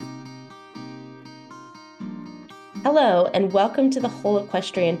Hello, and welcome to the Whole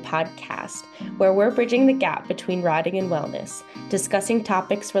Equestrian podcast, where we're bridging the gap between riding and wellness, discussing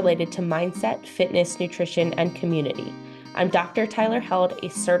topics related to mindset, fitness, nutrition, and community. I'm Dr. Tyler Held, a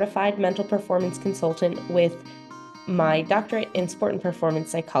certified mental performance consultant with my doctorate in sport and performance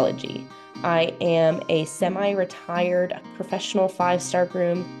psychology. I am a semi-retired professional five-star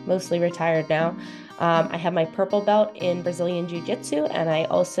groom, mostly retired now. I have my purple belt in Brazilian Jiu-Jitsu, and I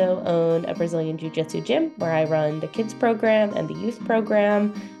also own a Brazilian Jiu-Jitsu gym where I run the kids program and the youth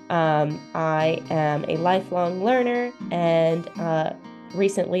program. I am a lifelong learner and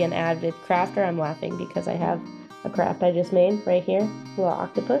recently an avid crafter. I'm laughing because I have a craft I just made right here, a little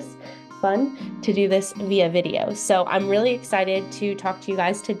octopus. Fun to do this via video. So I'm really excited to talk to you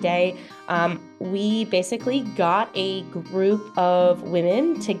guys today. We basically got a group of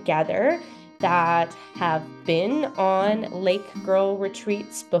women together that have been on Lake Girl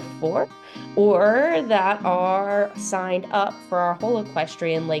retreats before or that are signed up for our Whole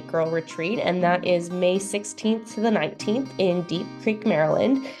Equestrian Lake Girl retreat, and that is May 16th to the 19th in Deep Creek,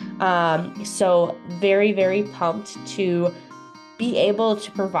 Maryland. So very, very pumped to be able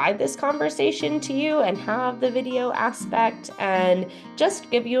to provide this conversation to you and have the video aspect and just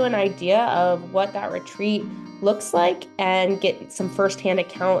give you an idea of what that retreat looks like and get some firsthand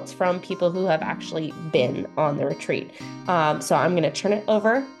accounts from people who have actually been on the retreat. So I'm going to turn it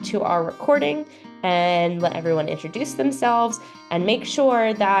over to our recording and let everyone introduce themselves, and make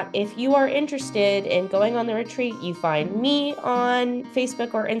sure that if you are interested in going on the retreat, you find me on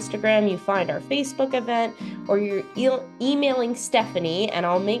Facebook or Instagram, you find our Facebook event, or you're emailing Stephanie, and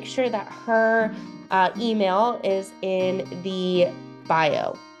I'll make sure that her email is in the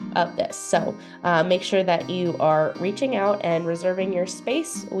bio of this. So make sure that you are reaching out and reserving your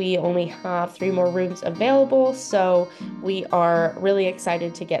space. We only have 3 more rooms available, so we are really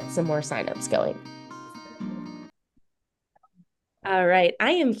excited to get some more signups going. All right.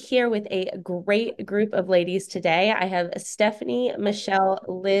 I am here with a great group of ladies today. I have Stephanie, Michelle,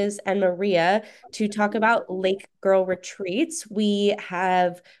 Liz, and Maria to talk about Lake Girl Retreats. We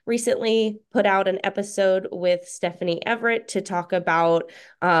have recently put out an episode with Stephanie Everett to talk about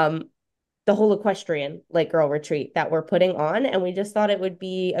the Whole Equestrian Lake Girl retreat that we're putting on. And we just thought it would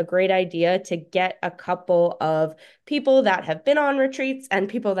be a great idea to get a couple of people that have been on retreats and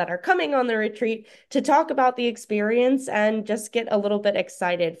people that are coming on the retreat to talk about the experience and just get a little bit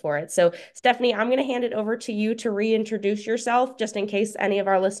excited for it. So, Stephanie, I'm going to hand it over to you to reintroduce yourself, just in case any of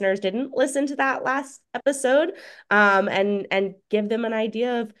our listeners didn't listen to that last episode, and give them an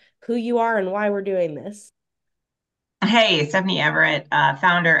idea of who you are and why we're doing this. Hey, Stephanie Everett,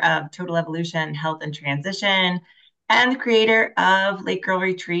 founder of Total Evolution Health and Transition and creator of Lake Girl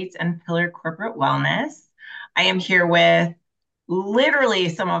Retreats and Pillar Corporate Wellness. I am here with literally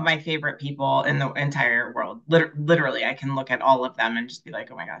some of my favorite people in the entire world. Literally, I can look at all of them and just be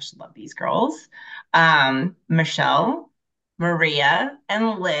like, oh my gosh, I love these girls. Michelle, Maria,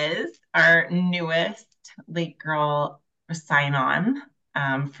 and Liz, our newest Lake Girl sign on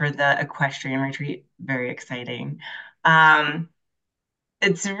for the equestrian retreat. Very exciting. Um,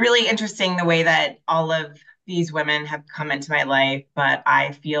 it's really interesting the way that all of these women have come into my life, but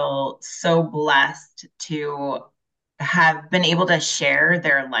I feel so blessed to have been able to share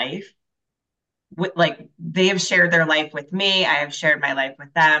their life with, like, they have shared their life with me. I have shared my life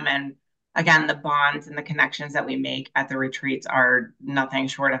with them. And again, the bonds and the connections that we make at the retreats are nothing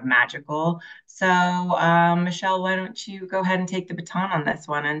short of magical. So, Michelle, why don't you go ahead and take the baton on this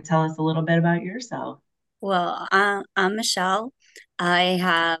one and tell us a little bit about yourself? I'm Michelle. I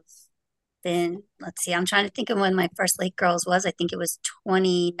have been, let's see, I'm trying to think of when my first Lake Girls was. I think it was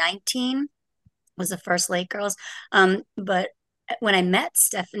 2019 was the first Lake Girls. But when I met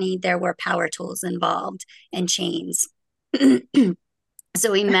Stephanie, there were power tools involved and chains.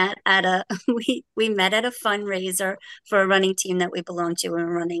 So we met at a we met at a fundraiser for a running team that we belonged to. We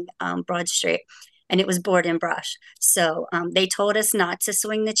were running Broad Street, and it was board and brush. So they told us not to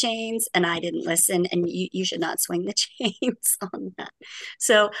swing the chains, and I didn't listen. And you should not swing the chains on that.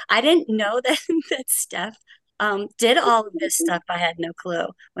 So I didn't know that that Steph did all of this stuff. I had no clue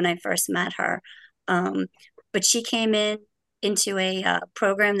when I first met her. Um, but she came into a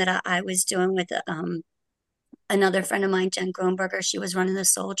program that I was doing with another friend of mine, Jen Kronberger. She was running the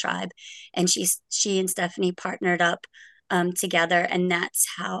Soul Tribe, and she and Stephanie partnered up together, and that's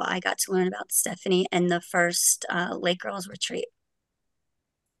how I got to learn about Stephanie and the first Lake Girls retreat.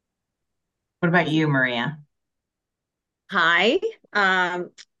 What about you, Maria? Hi.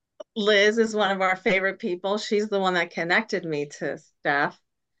 Um, Liz is one of our favorite people. She's the one that connected me to Steph.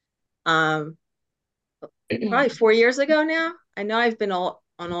 Um, Probably 4 years ago now. I know I've been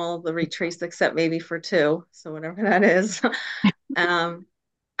on all the retreats except maybe for two. So whatever that is. Um,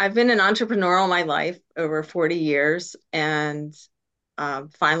 I've been an entrepreneur all my life, over 40 years, and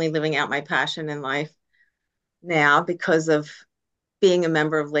finally living out my passion in life now because of being a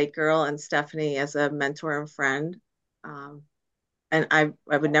member of Late Girl and Stephanie as a mentor and friend. Um, and I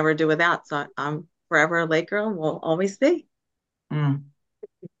would never do without. So I'm forever a Late Girl and will always be. Mm,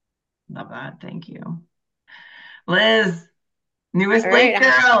 love that. Thank you. Liz, newest All late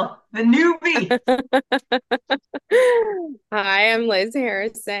right. girl, the newbie. Hi, I'm Liz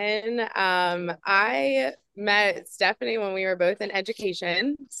Harrison. I met Stephanie when we were both in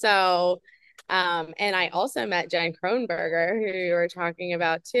education. And I also met Jen Kronberger, who you were talking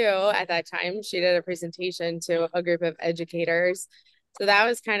about too. At that time, she did a presentation to a group of educators. So that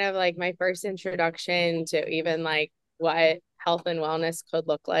was kind of like my first introduction to even like what health and wellness could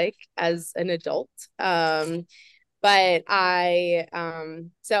look like as an adult. But I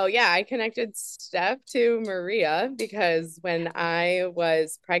connected Steph to Maria because when I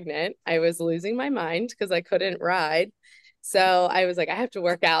was pregnant, I was losing my mind because I couldn't ride. So I was like, I have to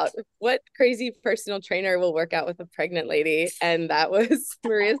work out. What crazy personal trainer will work out with a pregnant lady? And that was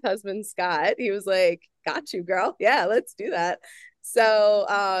Maria's husband, Scott. He was like, got you, girl. Yeah, let's do that. So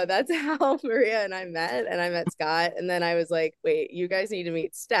that's how Maria and I met. And I met Scott. And then I was like, wait, you guys need to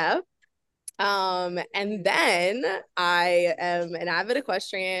meet Steph. And then I am an avid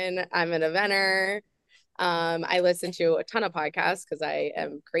equestrian. I'm an eventer. I listen to a ton of podcasts because I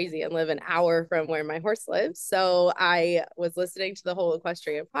am crazy and live an hour from where my horse lives. So I was listening to the Whole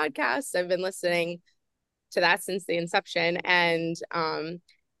Equestrian podcast. I've been listening to that since the inception. And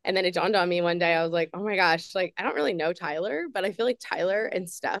then it dawned on me one day, I was like, oh my gosh, like I don't really know Tyler, but I feel like Tyler and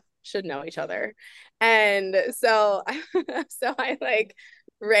Steph should know each other. And so so I like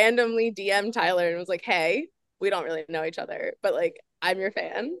randomly DM Tyler and was like, hey, we don't really know each other, but like I'm your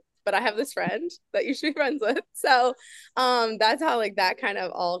fan, but I have this friend that you should be friends with. So that's how like that kind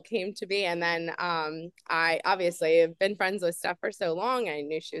of all came to be. And then I obviously have been friends with Steph for so long. I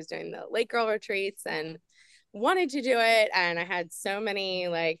knew she was doing the Lake Girl retreats and wanted to do it. And I had so many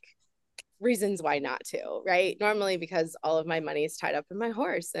like reasons why not to, right? Normally because all of my money is tied up in my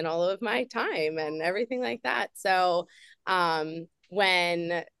horse and all of my time and everything like that. So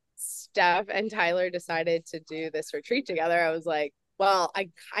when Steph and Tyler decided to do this retreat together, I was like, well, I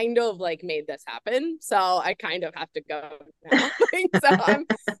kind of like made this happen. So I kind of have to go now. So I'm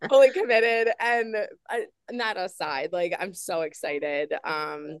fully committed. And that aside, like I'm so excited.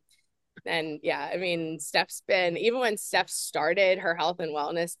 And yeah, I mean, Steph's been, even when Steph started her health and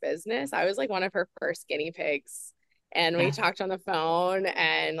wellness business, I was like one of her first guinea pigs. And we talked on the phone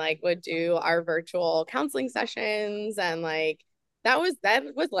and like would do our virtual counseling sessions. And like that was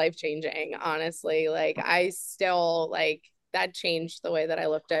life changing, honestly. Like I still like that changed the way that I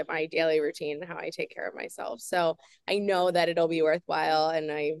looked at my daily routine and how I take care of myself. So I know that it'll be worthwhile.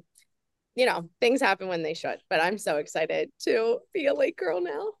 And things happen when they should, but I'm so excited to be a late girl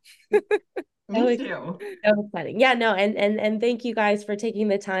now. Me too. So exciting. Yeah, no, and thank you guys for taking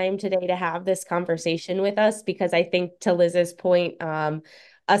the time today to have this conversation with us, because I think to Liz's point,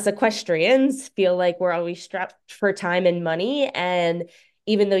 us equestrians feel like we're always strapped for time and money. And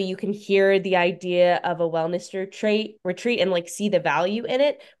even though you can hear the idea of a wellness retreat and like see the value in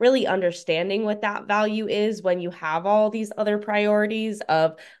it, really understanding what that value is when you have all these other priorities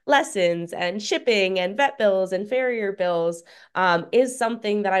of lessons and shipping and vet bills and farrier bills, is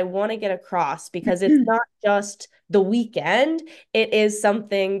something that I want to get across, because it's not just the weekend, it is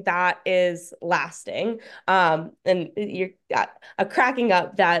something that is lasting. And you're cracking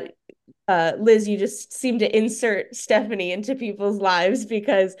up that Liz, you just seem to insert Stephanie into people's lives,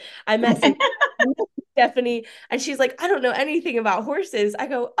 because I messaged Stephanie and she's like, I don't know anything about horses. I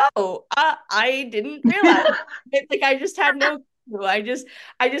go, oh, I didn't realize. It's like I just had no clue. I just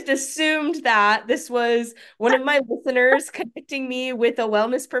assumed that this was one of my listeners connecting me with a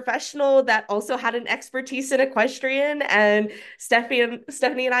wellness professional that also had an expertise in equestrian. And Stephanie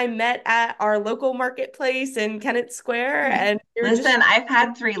and I met at our local marketplace in Kennett Square, and Listen, I've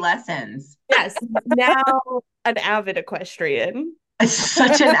had 3 lessons. yes, now an avid equestrian.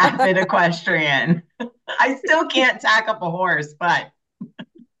 Such an avid equestrian. I still can't tack up a horse, but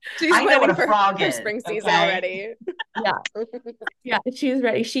She's I know what a planning frog for is. spring season Okay? already. Yeah. Yeah, she's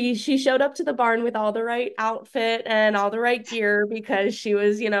ready. She showed up to the barn with all the right outfit and all the right gear, because she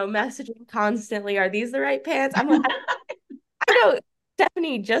was, messaging constantly, are these the right pants? I'm like, I go,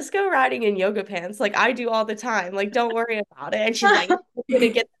 Stephanie, just go riding in yoga pants like I do all the time. Like, don't worry about it. And she's like, I'm gonna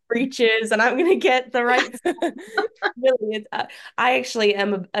get the breeches and I'm gonna get the right. Really, I actually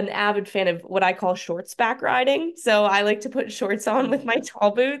am an avid fan of what I call shorts back riding. So I like to put shorts on with my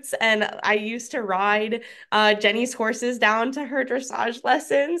tall boots, and I used to ride Jenny's horses down to her dressage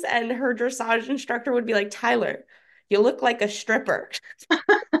lessons, and her dressage instructor would be like, Tyler, you look like a stripper.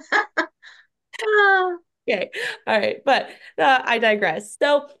 Okay. All right. But I digress.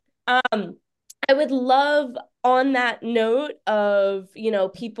 So, I would love on that note of,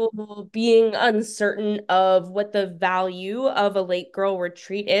 people being uncertain of what the value of a lake girl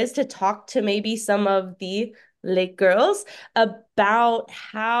retreat is to talk to maybe some of the lake girls about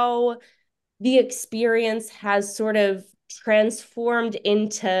how the experience has sort of transformed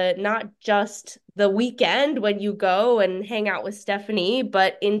into not just the weekend when you go and hang out with Stephanie,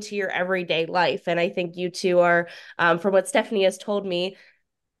 but into your everyday life. And I think you two are, from what Stephanie has told me,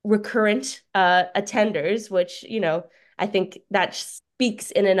 recurrent attenders, which, I think that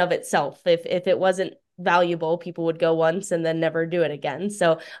speaks in and of itself. If it wasn't valuable, people would go once and then never do it again.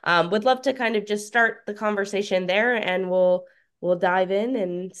 So would love to kind of just start the conversation there, and we'll dive in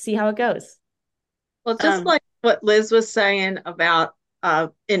and see how it goes. Well, just like what Liz was saying about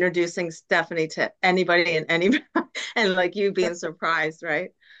introducing Stephanie to anybody and anybody, and like you being surprised, right?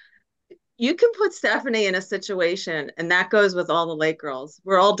 You can put Stephanie in a situation, and that goes with all the lake girls.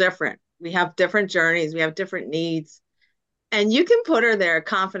 We're all different. We have different journeys, we have different needs, and you can put her there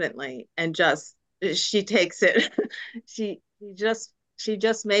confidently and just she takes it. She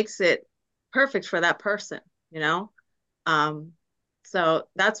just makes it perfect for that person, you know? Um, so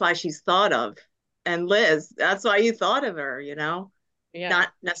that's why she's thought of. And Liz, that's why you thought of her, Yeah. not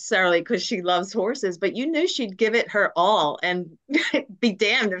necessarily because she loves horses, but you knew she'd give it her all and be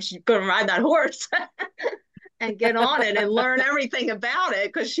damned if she's going to ride that horse and get on it and learn everything about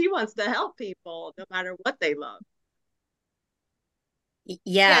it because she wants to help people no matter what they love.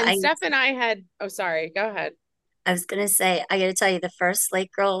 Yeah, and Steph and I had, oh, sorry, go ahead. I was gonna say, I gotta tell you, the first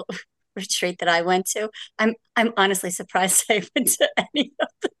lake girl retreat that I went to, I'm honestly surprised I went to any of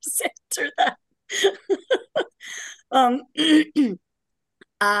those after that. um,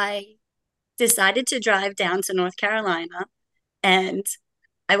 I decided to drive down to North Carolina, and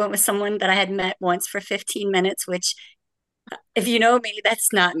I went with someone that I had met once for 15 minutes, which, if you know me,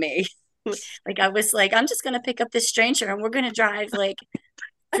 that's not me. Like, I was like, I'm just gonna pick up this stranger and we're gonna drive like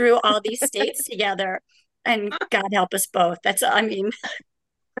through all these states together, and God help us both. That's, I mean,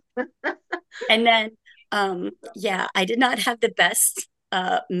 and then yeah, I did not have the best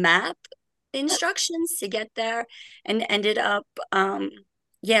map instructions to get there, and ended up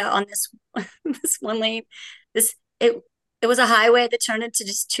yeah, on this this one lane. This it was a highway that turned into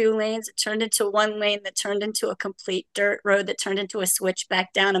just two lanes. It turned into one lane that turned into a complete dirt road that turned into a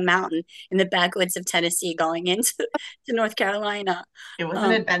switchback down a mountain in the backwoods of Tennessee going into to North Carolina. It was an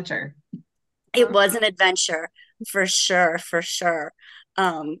adventure. It was an adventure for sure, for sure.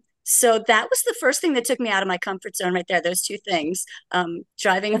 So that was the first thing that took me out of my comfort zone right there. Those two things,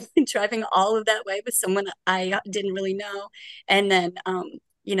 driving, driving all of that way with someone I didn't really know. And then,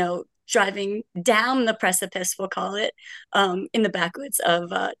 driving down the precipice, we'll call it, in the backwoods of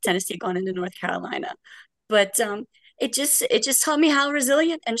Tennessee going into North Carolina. But it just taught me how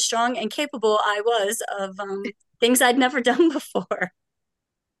resilient and strong and capable I was of things I'd never done before.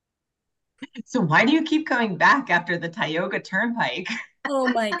 So why do you keep coming back after the Tioga Turnpike?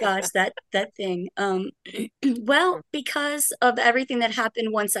 Oh my gosh, that thing. Well, because of everything that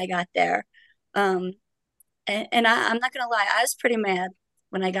happened once I got there. Um, and I'm not gonna lie, I was pretty mad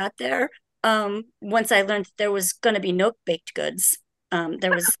when I got there. Once I learned that there was gonna be no baked goods.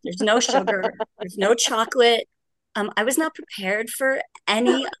 There's no sugar, there's no chocolate. I was not prepared for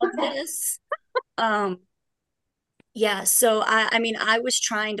any of this. Um, yeah, so I mean, I was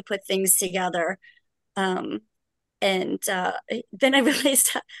trying to put things together. Um, and then I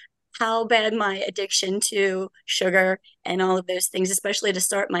realized how bad my addiction to sugar and all of those things, especially to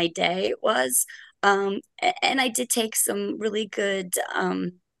start my day, was. And I did take some really good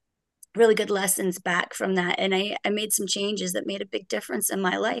lessons back from that. And I made some changes that made a big difference in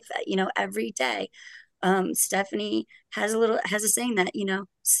my life, every day. Stephanie has a saying that,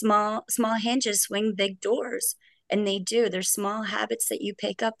 small hinges swing big doors. And they do. There's small habits that you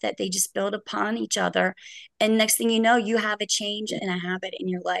pick up that they just build upon each other. And next thing you know, you have a change and a habit in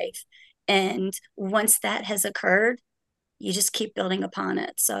your life. And once that has occurred, you just keep building upon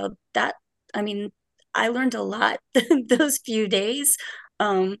it. So I mean, I learned a lot those few days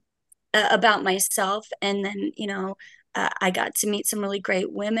um, about myself. And then, I got to meet some really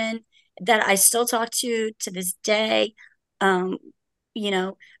great women that I still talk to this day. Um, you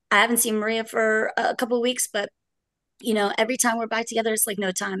know, I haven't seen Maria for a couple of weeks, but every time we're back together, it's like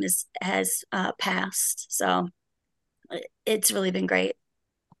no time has passed. So it's really been great.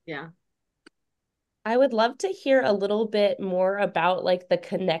 Yeah. I would love to hear a little bit more about like the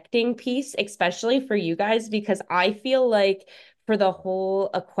connecting piece, especially for you guys, because I feel like for the whole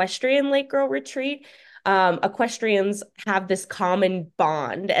equestrian Lake Girl retreat, equestrians have this common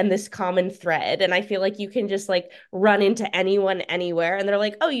bond and this common thread. And I feel like you can just like run into anyone anywhere and they're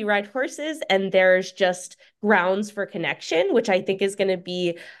like, oh, you ride horses, and there's just grounds for connection, which I think is going to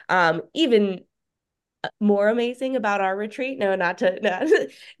be even more amazing about our retreat. No, not to, no,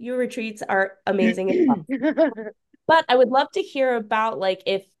 your retreats are amazing as well. But I would love to hear about like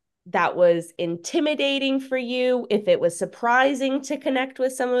if that was intimidating for you, if it was surprising to connect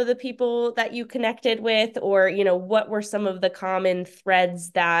with some of the people that you connected with, or, what were some of the common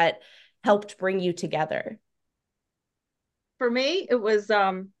threads that helped bring you together? For me, it was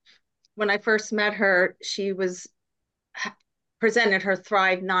when I first met her, she was presented her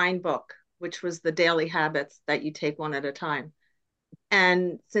Thrive 9 book, which was the daily habits that you take one at a time.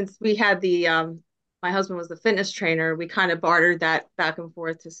 And since we had my husband was the fitness trainer, we kind of bartered that back and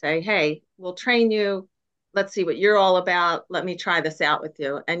forth to say, hey, we'll train you. Let's see what you're all about. Let me try this out with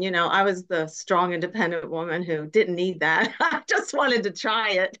you. And, I was the strong, independent woman who didn't need that. I just wanted to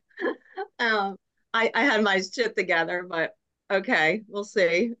try it. Um, I had my shit together, but okay, we'll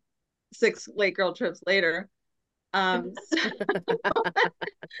see. 6 late girl trips later.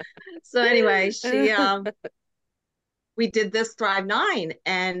 So anyway, we did this Thrive 9,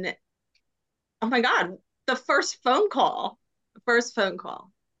 and oh my God, the first phone call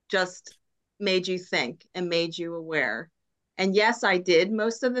just made you think and made you aware. And yes, I did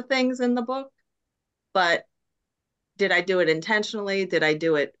most of the things in the book, but did I do it intentionally? Did I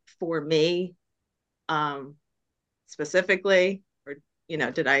do it for me specifically? Or,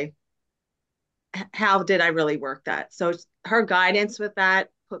 how did I really work that? So her guidance with that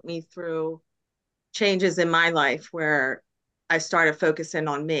put me through changes in my life where I started focusing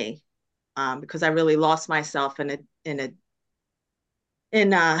on me because I really lost myself in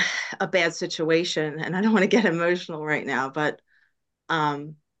a bad situation, and I don't want to get emotional right now, but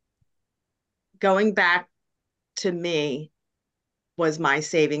um, going back to me was my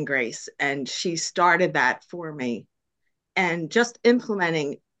saving grace, and she started that for me, and just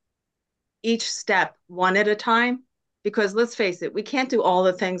implementing each step one at a time. Because let's face it, we can't do all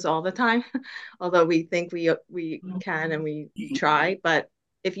the things all the time, although we think we can and we try. But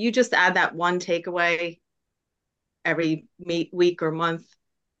if you just add that one takeaway every week or month,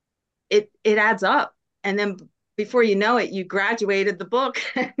 it adds up. And then before you know it, you graduated the book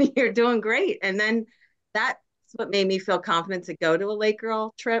and you're doing great. And then that's what made me feel confident to go to a Lake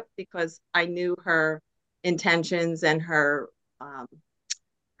Girl trip, because I knew her intentions, and her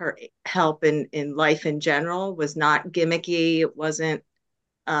help in life in general was not gimmicky. It wasn't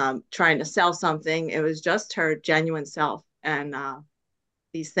trying to sell something. It was just her genuine self, and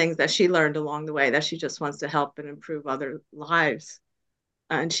these things that she learned along the way that she just wants to help and improve other lives.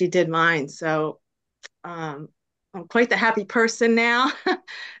 And she did mine. So I'm quite the happy person now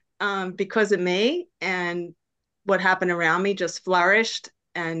because of me, and what happened around me just flourished,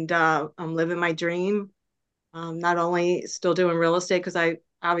 and I'm living my dream. Not only still doing real estate, because I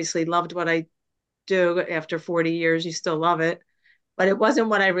obviously loved what I do. After 40 years, you still love it, but it wasn't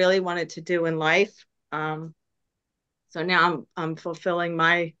what I really wanted to do in life. So now I'm fulfilling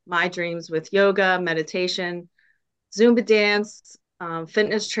my dreams with yoga, meditation, Zumba dance,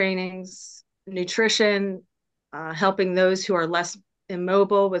 fitness trainings, nutrition, helping those who are less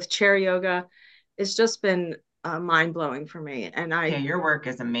immobile with chair yoga. It's just been mind blowing for me. And Yeah, your work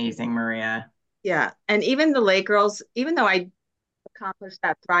is amazing, Maria. yeah. And even the Lake Girls, even though I accomplished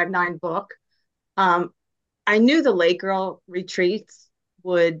that Thrive 9 book, um, I knew the Lake Girl retreats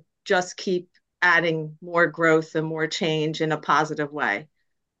would just keep adding more growth and more change in a positive way.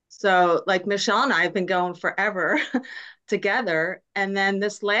 So, like Michelle and I have been going forever together. And then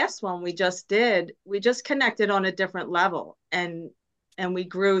this last one we just did, we just connected on a different level, and we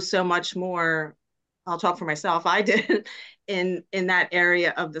grew so much more. I'll talk for myself. I did in that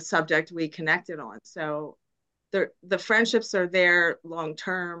area of the subject we connected on. So the friendships are there long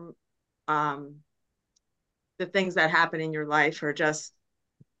term. Um, the things that happen in your life are just,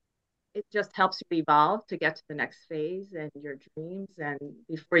 it just helps you evolve to get to the next phase and your dreams, and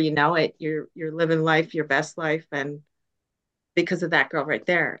before you know it, you're living life, your best life, and because of that girl right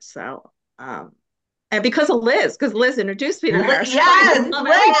there. So and because of Liz, because Liz introduced me to her. So Yes, I love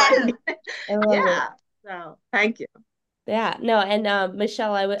Liz. I love it. yeah. So thank you. Yeah, no, and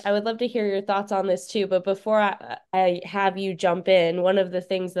Michelle, I would love to hear your thoughts on this too. But before I have you jump in, one of the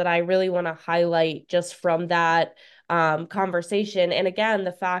things that I really want to highlight just from that conversation, and again,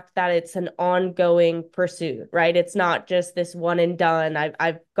 the fact that it's an ongoing pursuit, right? It's not just this one and done.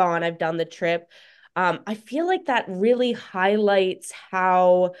 I've done the trip. I feel like that really highlights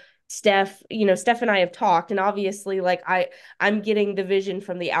how Steph and I have talked, and obviously, like I'm getting the vision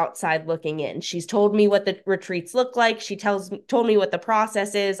from the outside looking in. She's told me what the retreats look like. She told me what the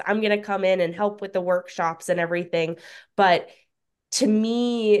process is. I'm going to come in and help with the workshops and everything. But to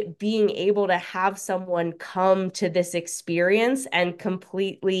me, being able to have someone come to this experience and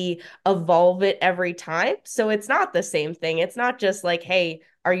completely evolve it every time. So it's not the same thing. It's not just like, hey,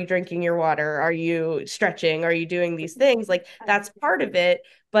 are you drinking your water? Are you stretching? Are you doing these things? Like that's part of it.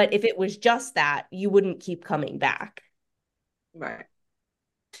 But if it was just that, you wouldn't keep coming back. Right.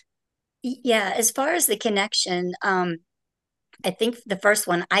 Yeah, as far as the connection, I think the first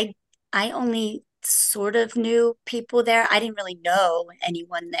one, I only sort of knew people there. I didn't really know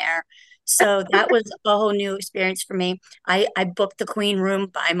anyone there. So that was a whole new experience for me. I booked the queen room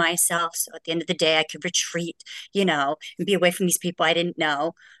by myself. So at the end of the day, I could retreat, and be away from these people I didn't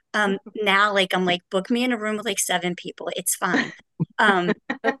know. Now, like, I'm like, book me in a room with like 7 people. It's fine. Um,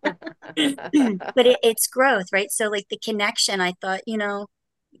 but it's growth, right? So like the connection, I thought,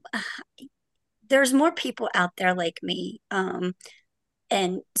 there's more people out there like me.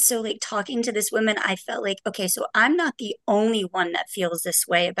 And so, like, talking to this woman, I felt like, okay, so I'm not the only one that feels this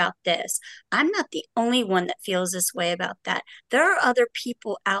way about this. I'm not the only one that feels this way about that. There are other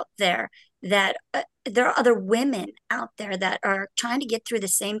people out there there are other women out there that are trying to get through the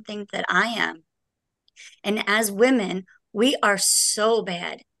same thing that I am. And as women, we are so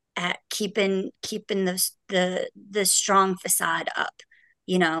bad at keeping the strong facade up.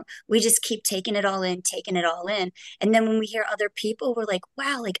 We just keep taking it all in, taking it all in. And then when we hear other people, we're like,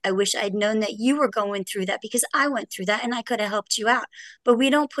 wow, like I wish I'd known that you were going through that because I went through that and I could have helped you out. But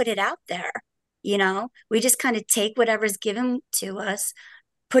we don't put it out there. We just kind of take whatever's given to us,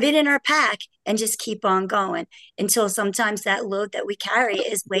 put it in our pack, and just keep on going until sometimes that load that we carry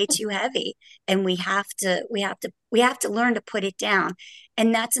is way too heavy, and we have to learn to put it down.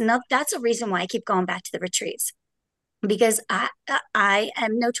 And that's a reason why I keep going back to the retreats, because I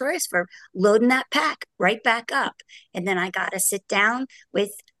am notorious for loading that pack right back up, and then I got to sit down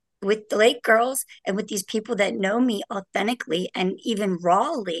with the lake girls and with these people that know me authentically and even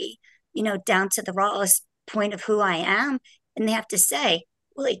rawly, down to the rawest point of who I am, and they have to say,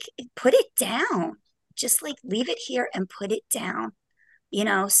 well, like, put it down, just like leave it here and put it down,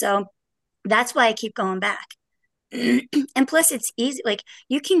 so that's why I keep going back. And plus it's easy, like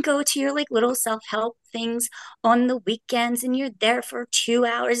you can go to your like little self-help things on the weekends and you're there for 2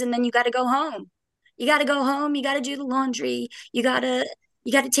 hours and then you got to go home. You got to do the laundry, you got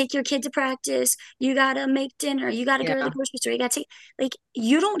to take your kid to practice, you got to make dinner, you got to go to the Yeah. grocery store, you got to take, like,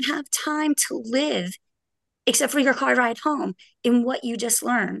 you don't have time to live except for your car ride home in what you just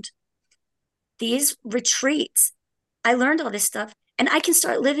learned. These retreats, I learned all this stuff and I can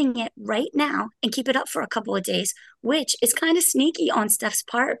start living it right now and keep it up for a couple of days, which is kind of sneaky on Steph's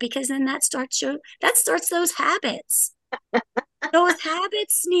part because then that starts those habits. Those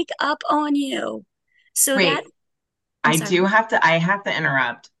habits sneak up on you. So that, Wait, I'm sorry. I have to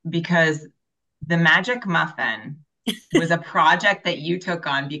interrupt because the magic muffin was a project that you took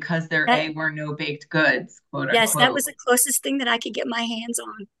on because there That, A were no baked goods, quote yes, that was unquote. the closest thing that I could get my hands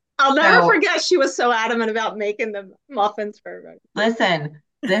on. I'll never So forget she was so adamant about making the muffins for everybody. listen,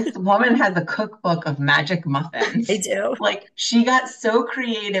 this woman has a cookbook of magic I muffins. do. Like she got so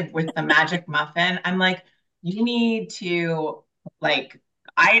creative with the magic muffin. I'm like, you need to like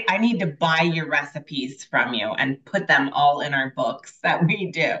I need to buy your recipes from you and put them all in our books that we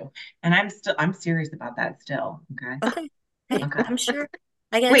do. And I'm serious about that still. Okay. Okay. Hey, Okay. I'm sure.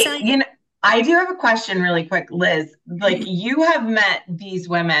 I gotta tell Wait, you. I do have a question really quick, Liz. Like you have met these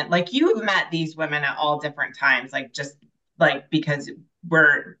women, like you have met these women at all different times, like just like because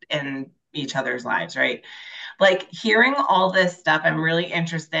we're in each other's lives, right? Like hearing all this stuff, I'm really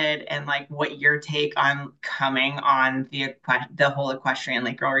interested in like what your take on coming on the whole equestrian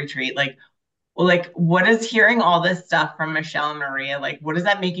like girl retreat. Like what is hearing all this stuff from Michelle and Maria? Like, what does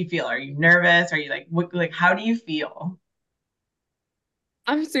that make you feel? Are you nervous? Are you like how do you feel?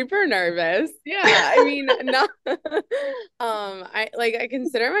 I'm super nervous. Yeah, I mean, not I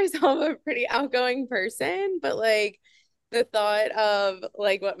consider myself a pretty outgoing person, but like the thought of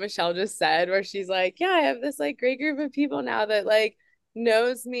like what Michelle just said, where she's like, yeah, I have this like great group of people now that like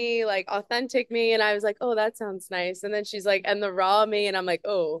knows me, like authentic me, and I was like, oh, that sounds nice. And then she's like, and the raw me, and I'm like,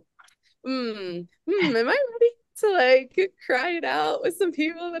 oh, am I ready to like cry it out with some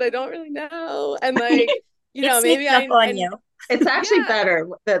people that I don't really know. And like, you know, maybe up on and you. It's actually yeah, better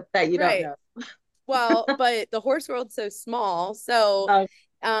that you don't right. know. Well, but the horse world's so small. So Oh,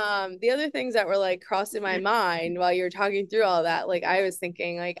 the other things that were like crossing my mind while you were talking through all that, like I was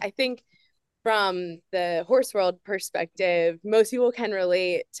thinking, like, I think from the horse world perspective, most people can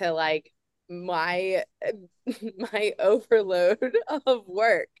relate to like my my overload of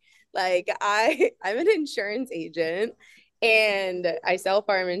work. Like I'm an insurance agent and I sell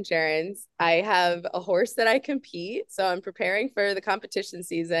farm insurance. I have a horse that I compete, so I'm preparing for the competition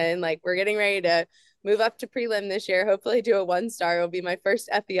season. Like we're getting ready to move up to prelim this year, hopefully do a 1-star. It'll be my first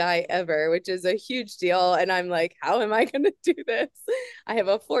FEI ever, which is a huge deal. And I'm like, how am I going to do this? I have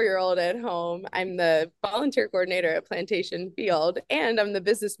a 4-year-old at home. I'm the volunteer coordinator at Plantation Field, and I'm the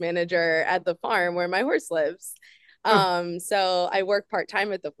business manager at the farm where my horse lives. So I work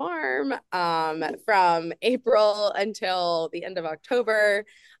part-time at the farm from April until the end of October.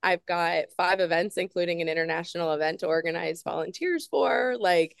 I've got 5 events, including an international event to organize volunteers for.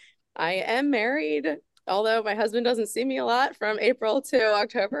 Like I am married, although my husband doesn't see me a lot from April to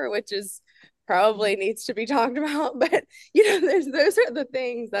October, which is probably needs to be talked about. But you know, those are the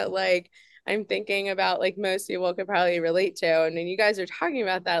things that like I'm thinking about, like most people could probably relate to. And then you guys are talking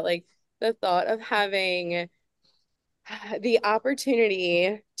about that, like the thought of having the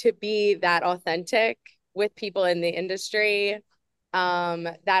opportunity to be that authentic with people in the industry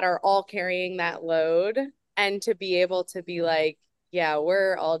that are all carrying that load, and to be able to be like, yeah,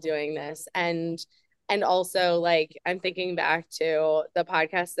 we're all doing this. And also like I'm thinking back to the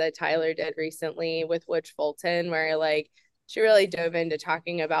podcast that Tyler did recently with Witch Fulton, where like she really dove into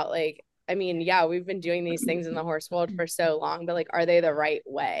talking about like, I mean, yeah, we've been doing these things in the horse world for so long, but like, are they the right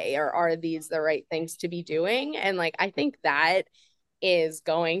way, or are these the right things to be doing? And like, I think that is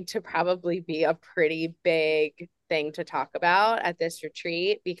going to probably be a pretty big thing to talk about at this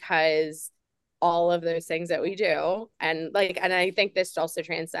retreat, because all of those things that we do, and like, and I think this also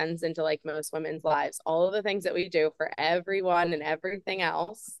transcends into like most women's lives, all of the things that we do for everyone and everything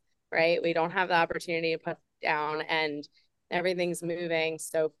else, right? We don't have the opportunity to put down, and everything's moving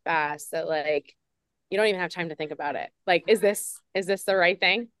so fast that like you don't even have time to think about it. Like, is this the right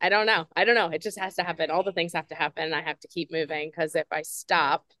thing? I don't know. I don't know. It just has to happen. All the things have to happen. I have to keep moving, because if I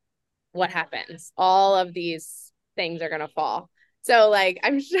stop, what happens? All of these things are gonna fall. So like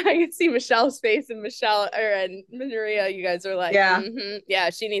I'm sure I can see Michelle's face, and Michelle and Maria, you guys are like, yeah, yeah,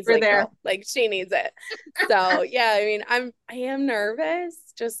 she needs we're Lake there. Girl. Like she needs it. So yeah, I mean, I am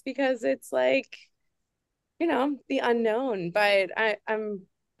nervous just because it's like, you know, the unknown, but I'm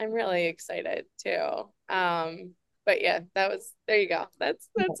really excited too. But yeah, there you go. That's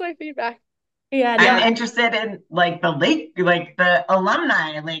my feedback. Yeah, no, I'm interested in like like the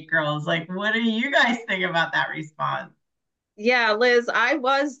alumni lake girls. Like, what do you guys think about that response? Yeah, Liz, I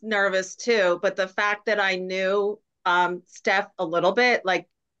was nervous too, but the fact that I knew Steph a little bit, like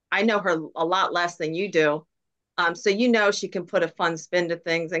I know her a lot less than you do. So you know she can put a fun spin to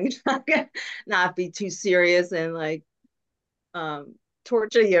things and not be too serious and like um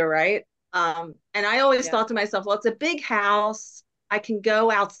torture you, right? And I always Yeah. thought to myself, well, it's a big house. I can go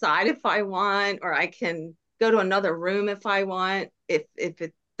outside if I want, or I can go to another room if I want, if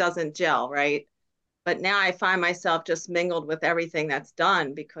it doesn't gel, right? But now I find myself just mingled with everything that's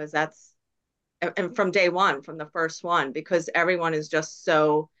done, because that's, and from day one, from the first one, because everyone is just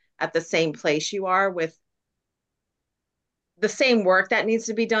so at the same place you are, with the same work that needs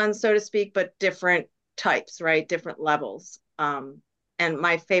to be done, so to speak, but different types, right? Different levels. And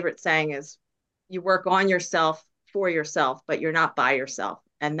my favorite saying is, you work on yourself for yourself, but you're not by yourself.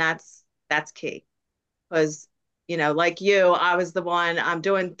 And that's key. Because, you know, like you, I was the one, I'm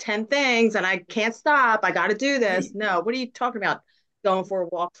doing 10 things and I can't stop. I got to do this. No, what are you talking about? Going for a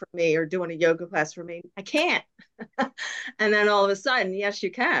walk for me or doing a yoga class for me? I can't. And then all of a sudden, yes,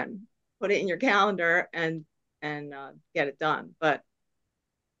 you can put it in your calendar and get it done. But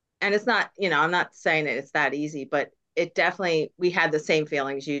and it's not, you know, I'm not saying that it's that easy, but it definitely, we had the same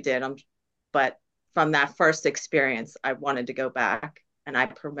feelings you did. But from that first experience, I wanted to go back and I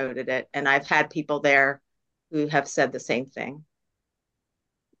promoted it. And I've had people there who have said the same thing.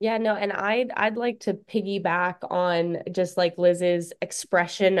 yeah, no, and I'd like to piggyback on just like Liz's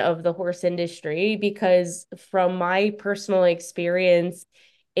expression of the horse industry, because from my personal experience,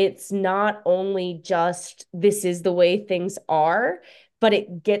 it's not only just this is the way things are, but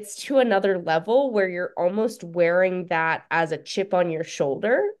it gets to another level where you're almost wearing that as a chip on your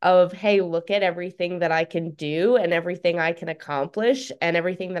shoulder of, hey, look at everything that I can do and everything I can accomplish and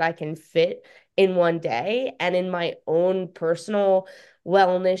everything that I can fit in one day. And in my own personal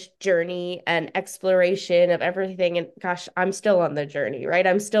wellness journey and exploration of everything. And gosh, I'm still on the journey, right?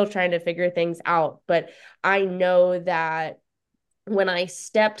 I'm still trying to figure things out. But I know that when I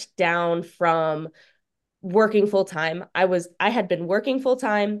stepped down from working full time. I had been working full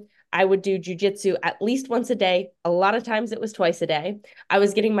time. I would do jujitsu at least once a day. A lot of times it was twice a day. I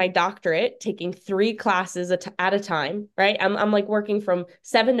was getting my doctorate, taking 3 classes at a time, right? I'm like working from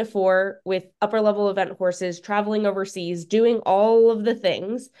 7 to 4 with upper level event horses, traveling overseas, doing all of the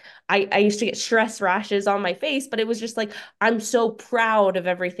things. I used to get stress rashes on my face, but it was just like, I'm so proud of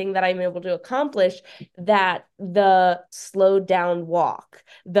everything that I'm able to accomplish that the slowed down walk,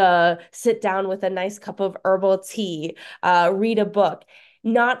 the sit down with a nice cup of herbal tea, read a book.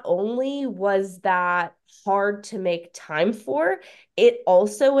 Not only was that hard to make time for, it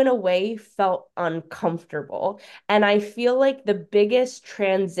also, in a way, felt uncomfortable. And I feel like the biggest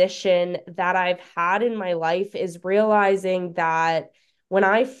transition that I've had in my life is realizing that when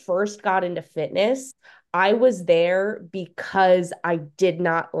I first got into fitness, I was there because I did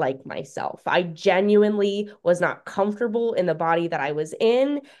not like myself. I genuinely was not comfortable in the body that I was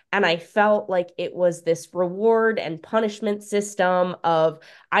in. And I felt like it was this reward and punishment system of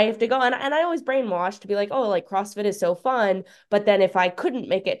I have to go. And I always brainwashed to be like, oh, like CrossFit is so fun. But then if I couldn't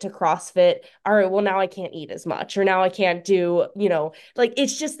make it to CrossFit, all right, well, now I can't eat as much, or now I can't do, like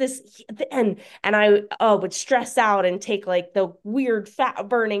it's just this. And I would stress out and take like the weird fat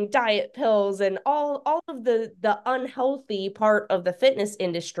burning diet pills and all of the unhealthy part of the fitness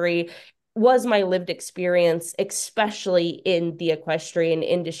industry was my lived experience, especially in the equestrian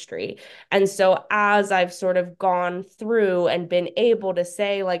industry. And so as I've sort of gone through and been able to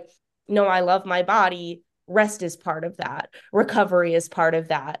say, like, no, I love my body. Rest is part of that. Recovery is part of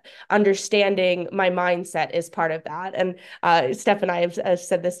that. Understanding my mindset is part of that. And Steph and I have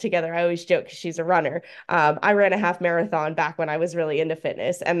said this together. I always joke because she's a runner. I ran a half marathon back when I was really into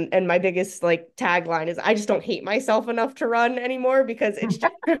fitness, and my biggest like tagline is I just don't hate myself enough to run anymore because it's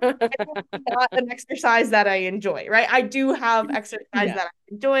just not an exercise that I enjoy. Right? I do have exercise that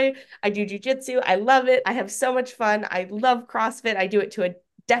I enjoy. I do jujitsu. I love it. I have so much fun. I love CrossFit. I do it to a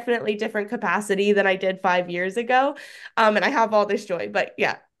definitely different capacity than I did 5 years ago. And I have all this joy, but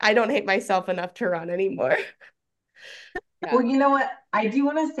yeah, I don't hate myself enough to run anymore. Yeah. Well, you know what? I do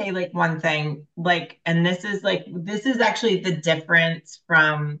want to say like one thing, like, and this is actually the difference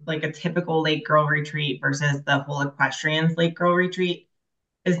from like a typical lake girl retreat versus the whole equestrians lake girl retreat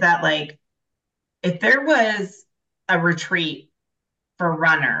is that like if there was a retreat for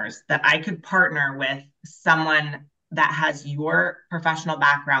runners that I could partner with someone that has your professional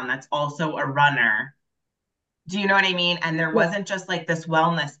background that's also a runner. Do you know what I mean? And there wasn't just like this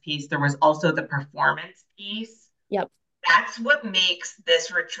wellness piece, there was also the performance piece. Yep. That's what makes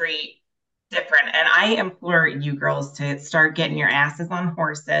this retreat different. And I implore you girls to start getting your asses on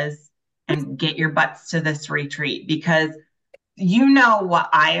horses and get your butts to this retreat because you know what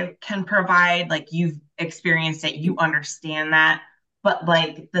I can provide. Like you've experienced it, you understand that. But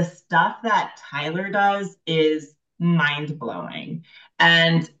like the stuff that Tyler does is mind blowing.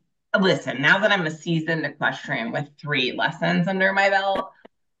 And listen, now that I'm a seasoned equestrian with 3 lessons under my belt,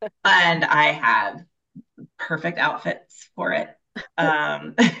 and I have perfect outfits for it.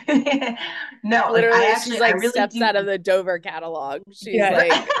 No, like literally, I actually, she's like I really steps do. out of the Dover catalog. She's Yeah.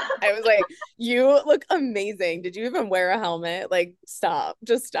 like, I was like, you look amazing. Did you even wear a helmet? Like, stop,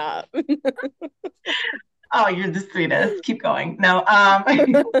 just stop. Oh, you're the sweetest. Keep going. No,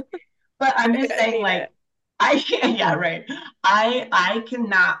 but I'm just saying, like, it. I can't, yeah, right. I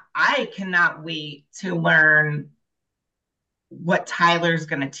cannot wait to learn what Tyler's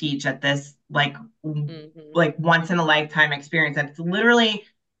going to teach at this like once in a lifetime experience. And it's literally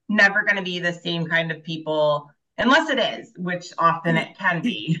never going to be the same kind of people unless it is, which often it can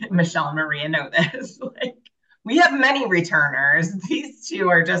be. Michelle and Maria know this. Like we have many returners. These two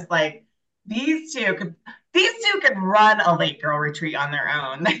are just like these two could run a late girl retreat on their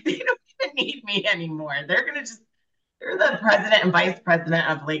own. They don't even need me anymore. They're the president and vice president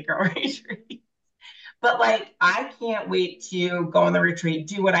of late girl retreat. But like, I can't wait to go on the retreat,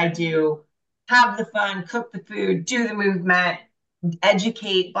 do what I do, have the fun, cook the food, do the movement,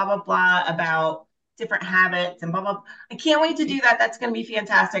 educate, blah, blah, blah, about different habits and blah, blah. I can't wait to do that. That's going to be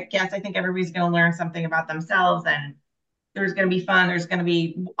fantastic. Yes, I think everybody's going to learn something about themselves and there's going to be fun. There's going to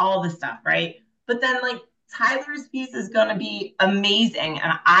be all this stuff, right? But then, like, Tyler's piece is going to be amazing.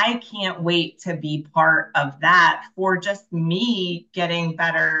 And I can't wait to be part of that for just me getting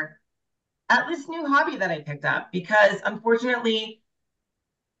better at this new hobby that I picked up because unfortunately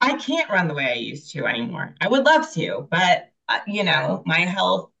I can't run the way I used to anymore. I would love to, but my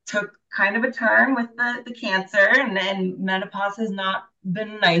health took kind of a turn with the cancer, and menopause has not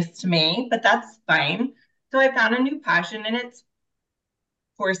been nice to me, but that's fine. So I found a new passion, and it's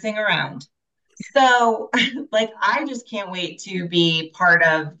horsing around. So, like, I just can't wait to be part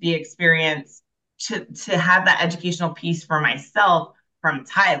of the experience, to have that educational piece for myself from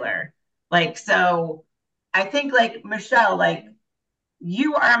Tyler. Like, so I think, like, Michelle, like,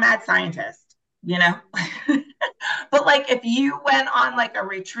 you are a mad scientist, you know? But like, if you went on like a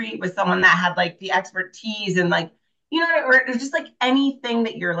retreat with someone that had like the expertise and like, or just like anything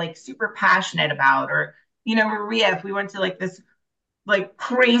that you're like super passionate about, or, Maria, if we went to like this like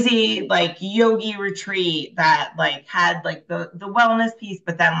crazy like yogi retreat that like had like the wellness piece,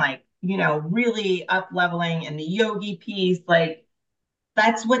 but then like, really up leveling in the yogi piece, like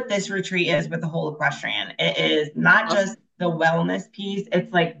that's what this retreat is with the whole equestrian. It is not just the wellness piece,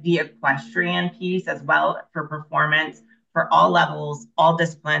 it's like the equestrian piece as well, for performance, for all levels, all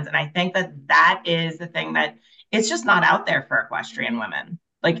disciplines. And I think that that is the thing that it's just not out there for equestrian women.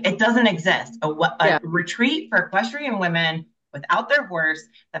 Like, it doesn't exist. A retreat for equestrian women without their horse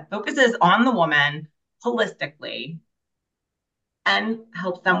that focuses on the woman holistically and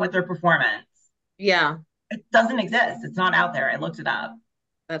helps them with their performance. Yeah, It doesn't exist. It's not out there. I looked it up.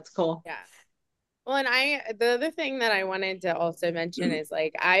 that's cool. Yeah. Well, and the other thing that I wanted to also mention is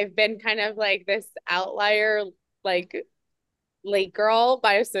like I've been kind of like this outlier, like late girl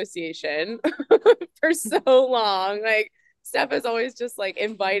by association for so long. Like Steph has always just like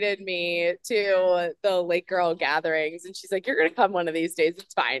invited me to the late girl gatherings, and she's like, "You're gonna come one of these days.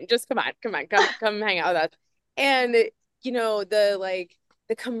 It's fine. Just come hang out with us." And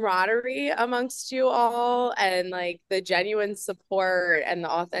the camaraderie amongst you all, and like the genuine support and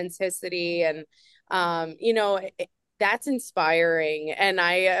the authenticity, and that's inspiring. And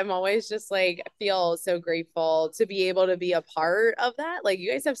I am always just like feel so grateful to be able to be a part of that. Like,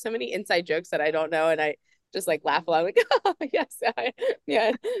 you guys have so many inside jokes that I don't know, and I just like laugh along, like, oh, yes,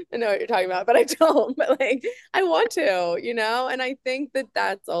 yeah, I know what you're talking about, but I don't. But like, I want to, and I think that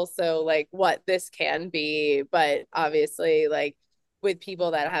that's also like what this can be. But obviously, like, with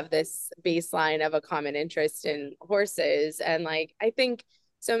people that have this baseline of a common interest in horses, and like, I think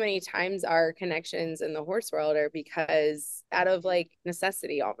so many times our connections in the horse world are because out of like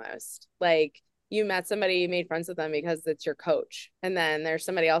necessity almost. Like, you met somebody, you made friends with them because it's your coach. And then there's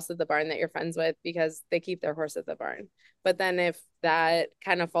somebody else at the barn that you're friends with because they keep their horse at the barn. But then if that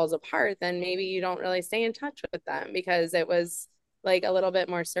kind of falls apart, then maybe you don't really stay in touch with them because it was like a little bit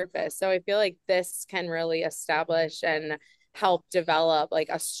more surface. So I feel like this can really establish and help develop like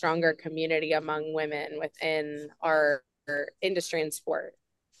a stronger community among women within our industry and sport.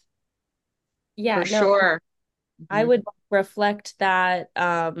 Yeah, For no, sure. I would reflect that,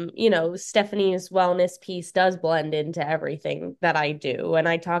 Stephanie's wellness piece does blend into everything that I do. And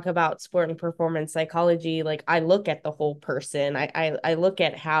I talk about sport and performance psychology. Like, I look at the whole person. I look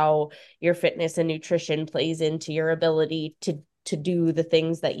at how your fitness and nutrition plays into your ability to do the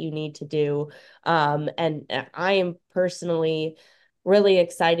things that you need to do. And I am personally really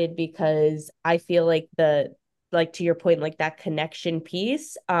excited because I feel like like to your point, like that connection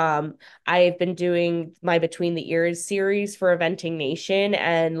piece. I've been doing my Between the Ears series for Eventing Nation,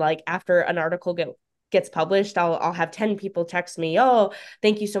 and like after an article gets published, I'll have 10 people text me, "Oh,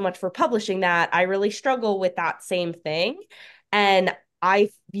 thank you so much for publishing that. I really struggle with that same thing." And I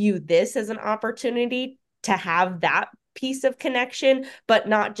view this as an opportunity to have that piece of connection, but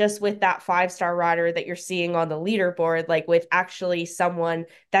not just with that 5-star rider that you're seeing on the leaderboard, like with actually someone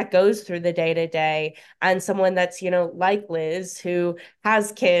that goes through the day to day, and someone that's, like Liz, who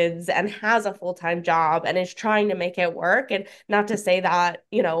has kids and has a full-time job and is trying to make it work. And not to say that,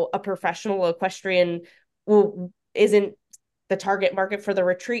 a professional equestrian isn't the target market for the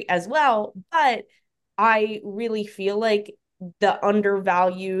retreat as well, but I really feel like the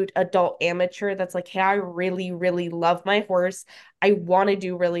undervalued adult amateur that's like, hey, I really, really love my horse. I want to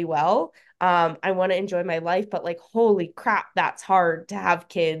do really well. I want to enjoy my life, but like, holy crap, that's hard to have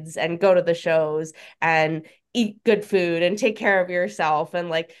kids and go to the shows and eat good food and take care of yourself. And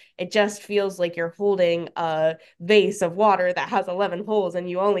like, it just feels like you're holding a vase of water that has 11 holes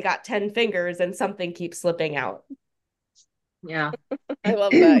and you only got 10 fingers and something keeps slipping out. Yeah. I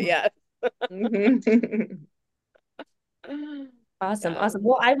love that. Yeah. Awesome. Yeah. Awesome.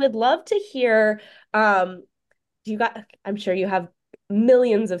 Well, I would love to hear, I'm sure you have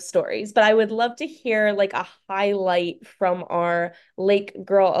millions of stories, but I would love to hear like a highlight from our Lake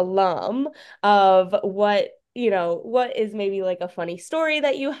Girl alum of what what is maybe like a funny story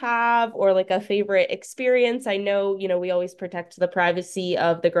that you have or like a favorite experience? I know, we always protect the privacy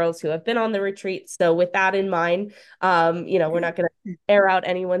of the girls who have been on the retreat. So with that in mind, we're not going to air out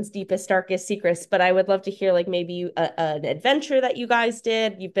anyone's deepest, darkest secrets, but I would love to hear like maybe an adventure that you guys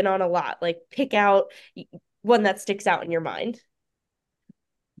did. You've been on a lot, like pick out one that sticks out in your mind.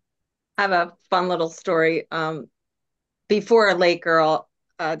 I have a fun little story. Before a late girl,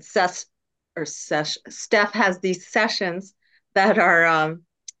 Steph has these sessions that are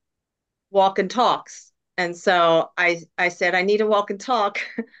walk and talks. And so I said, I need a walk and talk.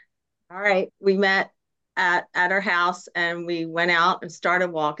 All right. We met at her house and we went out and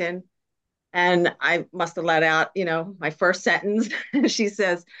started walking. And I must have let out, my first sentence. She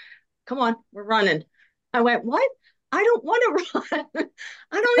says, come on, we're running. I went, what? I don't want to run.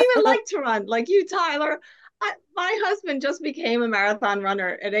 I don't even like to run like you, Tyler. My husband just became a marathon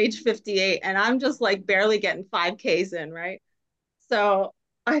runner at age 58, and I'm just like barely getting 5Ks in, right? So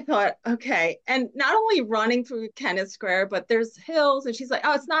I thought, okay. And not only running through Kennett Square, but there's hills. And she's like,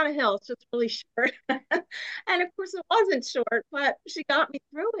 oh, it's not a hill. It's just really short. And of course, it wasn't short, but she got me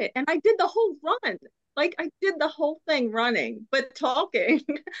through it. And I did the whole run. Like I did the whole thing running, but talking.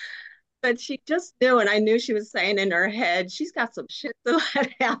 But she just knew, and I knew she was saying in her head, she's got some shit to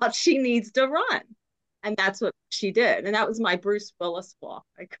let out. She needs to run. And that's what she did. And that was my Bruce Willis walk,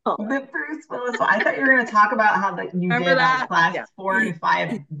 I call it. The Bruce Willis. I thought you were going to talk about how you Remember did that? class Yeah. 4 and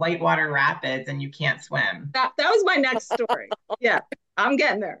 5 whitewater rapids and you can't swim. That was my next story. Yeah, I'm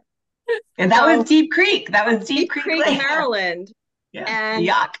getting there. And that was Deep Creek. That was Deep Creek, Maryland. Yeah. And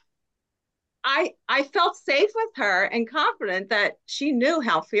yuck. I felt safe with her and confident that she knew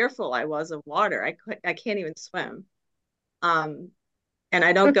how fearful I was of water. I can't even swim. And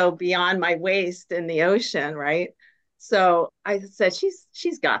I don't go beyond my waist in the ocean, right? So I said,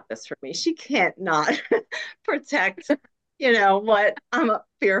 she's got this for me. She can't not protect, what I'm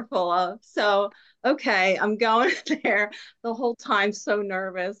fearful of. So, okay, I'm going there the whole time, so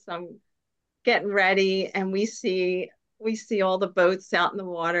nervous. I'm getting ready, and we see all the boats out in the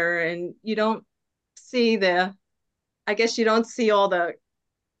water, and you don't see I guess you don't see all the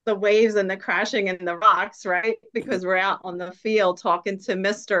waves and the crashing and the rocks, right? Because we're out on the field talking to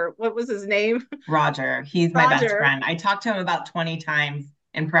Mr. What was his name? Roger. He's my best friend. I talked to him about 20 times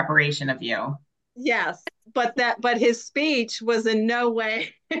in preparation of you. Yes, but his speech was in no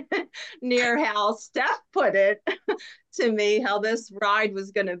way near how Steph put it to me, how this ride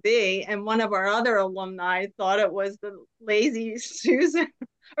was going to be. And one of our other alumni thought it was the lazy Susan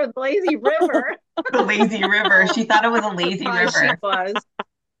or the lazy river. The lazy river. She thought it was a lazy river. She was.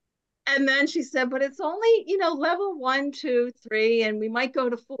 And then she said, but it's only, level 1, 2, 3, and we might go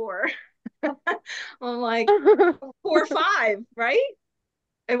to 4. I'm like, 4 or 5, right?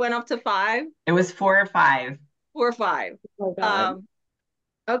 It went up to 5. It was 4 or 5. 4 or 5. Oh, God.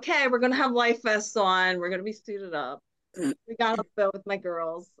 Okay, we're going to have life vests on. We're going to be suited up. We got up there with my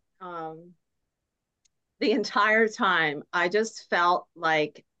girls. The entire time, I just felt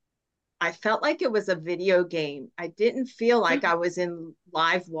like it was a video game. I didn't feel like I was in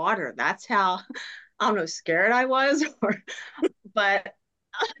live water. That's how, I don't know, scared I was. But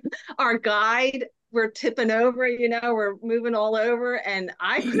our guide, we're tipping over, we're moving all over. And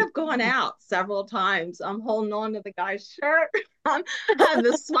I could have gone out several times. I'm holding on to the guy's shirt. I have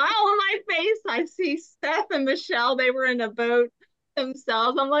the smile on my face. I see Steph and Michelle. They were in a boat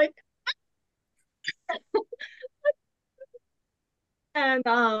themselves. I'm like, and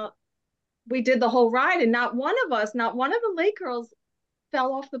we did the whole ride, and not one of the lake girls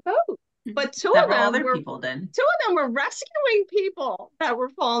fell off the boat. But two of them were rescuing people that were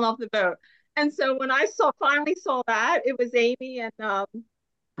falling off the boat. And so when I finally saw that, it was Amy and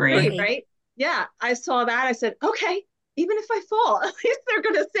Bree, right? Yeah, I saw that. I said, okay, even if I fall, at least they're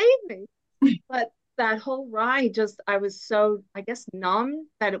going to save me. But that whole ride, I was so, I guess, numb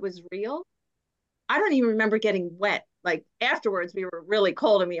that it was real. I don't even remember getting wet. Like afterwards, we were really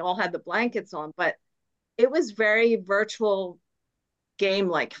cold and we all had the blankets on, but it was very virtual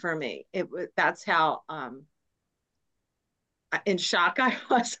game-like for me. That's how in shock I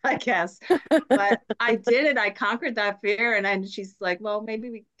was, I guess. But I did it. I conquered that fear. And then she's like, well,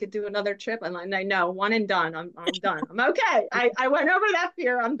 maybe we could do another trip. And I know, one and done. I'm done. I'm okay. I went over that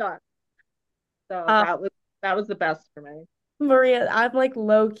fear. I'm done. So that was the best for me. Maria, I'm like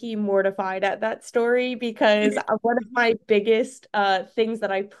low-key mortified at that story because one of my biggest things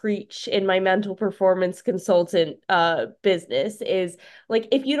that I preach in my mental performance consultant business is like,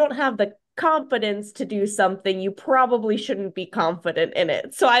 if you don't have the confidence to do something, you probably shouldn't be confident in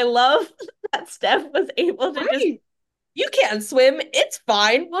it. So I love that Steph was able to just, you can't swim, it's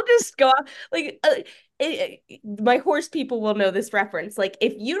fine, we'll just go out. Like my horse people will know this reference. Like,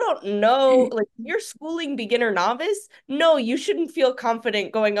 if you don't know, like, you're schooling beginner novice, no, you shouldn't feel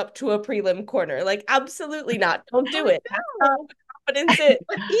confident going up to a prelim corner. Like, absolutely not. Don't do it. That's not what confidence is.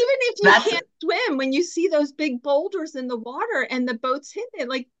 But even if you can't swim, when you see those big boulders in the water and the boat's hitting it,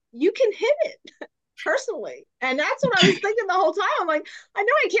 like, you can hit it personally. And that's what I was thinking the whole time. I'm like, I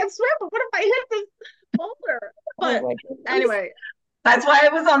know I can't swim, but what if I hit this boulder? But anyway. That's why I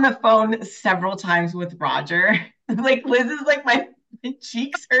was on the phone several times with Roger. Like, Liz is like, my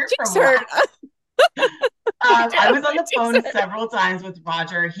cheeks hurt from I was on the phone several times with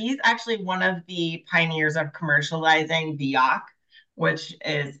Roger. He's actually one of the pioneers of commercializing the yacht, which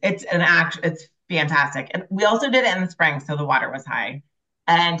is it's fantastic. And we also did it in the spring, so the water was high.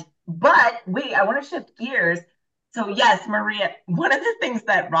 But wait, I want to shift gears. So yes, Maria, one of the things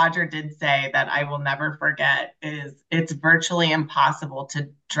that Roger did say that I will never forget is it's virtually impossible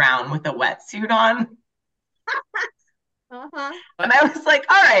to drown with a wetsuit on. And I was like,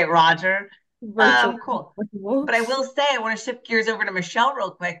 all right, Roger. Cool. But I will say, I want to shift gears over to Michelle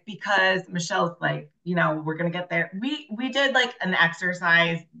real quick, because Michelle's like, we're going to get there. We did like an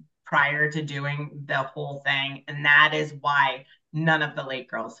exercise prior to doing the whole thing. And that is why none of the lake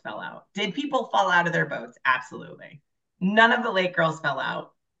girls fell out. Did people fall out of their boats? Absolutely. None of the lake girls fell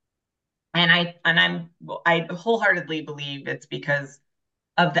out. And I wholeheartedly believe it's because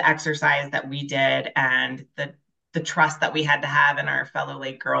of the exercise that we did and the trust that we had to have in our fellow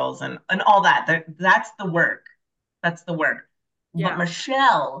lake girls and all that. That's the work. That's the work. Yeah. But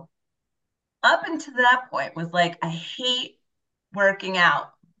Michelle, up until that point, was like, I hate working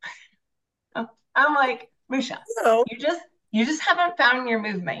out. I'm like, Michelle, you just haven't found your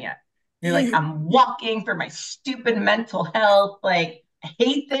movement yet. You're like, I'm walking for my stupid mental health. Like, I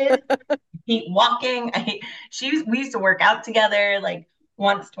hate this. I hate walking. We used to work out together like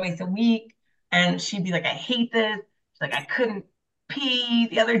once, twice a week. And she'd be like, I hate this. She's like, I couldn't pee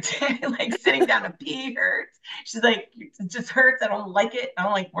the other day. Like, sitting down to pee hurts. She's like, it just hurts. I don't like it. I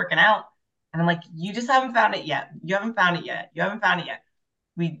don't like working out. And I'm like, you just haven't found it yet. You haven't found it yet. You haven't found it yet.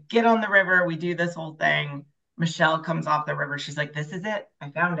 We get on the river. We do this whole thing. Michelle comes off the river. She's like, this is it. I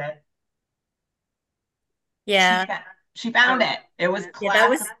found it. Yeah. She found it. It was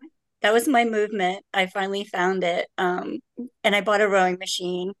classic. Yeah, that was my movement. I finally found it. And I bought a rowing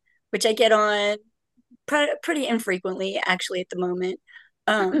machine, which I get on pretty infrequently, actually, at the moment.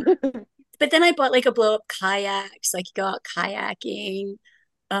 But then I bought like a blow up kayak so I could go out kayaking.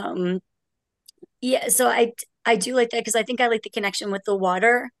 Yeah, so I do like that because I think I like the connection with the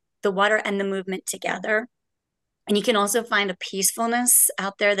water and the movement together. And you can also find a peacefulness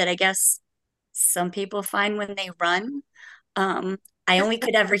out there that I guess some people find when they run. I only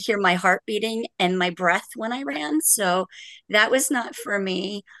could ever hear my heart beating and my breath when I ran, so that was not for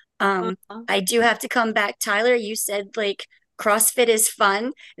me. I do have to come back, Tyler. You said like CrossFit is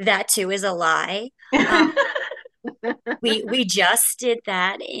fun. That too is a lie. We just did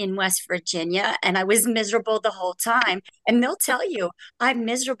that in West Virginia, and I was miserable the whole time. And they'll tell you I'm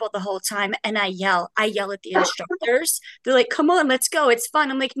miserable the whole time, and I yell at the instructors. They're like, "Come on, let's go. It's fun."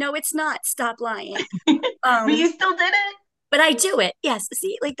 I'm like, "No, it's not. Stop lying." But you still did it. But I do it. Yes.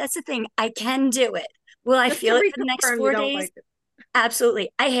 See, like that's the thing. I can do it. Will I feel it for the next 4 days? Like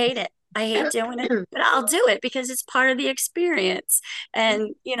absolutely. I hate it. I hate doing it, but I'll do it because it's part of the experience.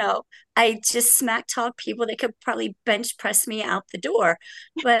 And, I just smack talk people that could probably bench press me out the door.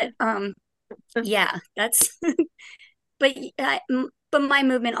 But yeah, that's but but my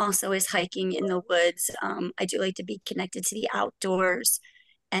movement also is hiking in the woods. I do like to be connected to the outdoors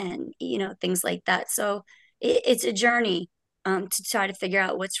and, things like that. So it's a journey to try to figure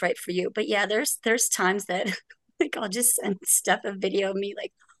out what's right for you. But yeah, there's times that like I'll just send Steph a video of me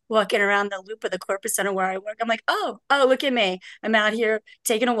like walking around the loop of the corporate center where I work. I'm like, oh, look at me. I'm out here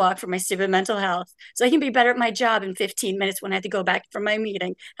taking a walk for my stupid mental health. So I can be better at my job in 15 minutes when I have to go back from my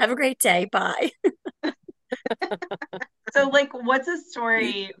meeting. Have a great day. Bye. So like, what's a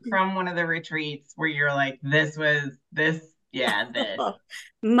story from one of the retreats where you're like, this.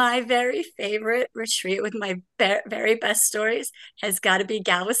 My very favorite retreat with my very best stories has got to be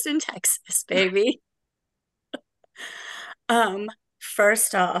Galveston, Texas, baby.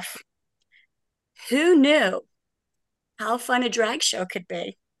 First off, who knew how fun a drag show could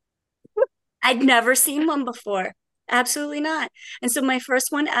be? I'd never seen one before. Absolutely not. And so my first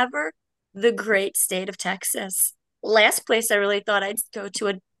one ever, the great state of Texas. Last place I really thought I'd go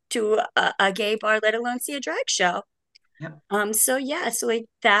to a gay bar, let alone see a drag show. Yep. So like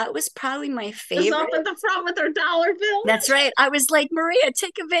that was probably my favorite. Just off at the front with her dollar bill. That's right. I was like, Maria,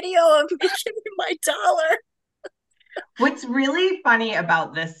 take a video of me giving my dollar. What's really funny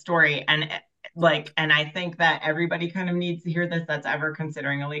about this story, and Like, and I think that everybody kind of needs to hear this that's ever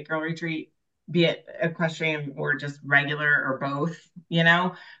considering a late girl retreat, be it equestrian or just regular or both,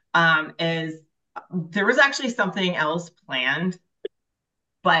 is there was actually something else planned,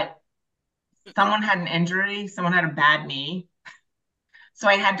 but someone had an injury, someone had a bad knee. So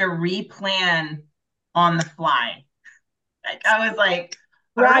I had to replan on the fly. Like, I was like,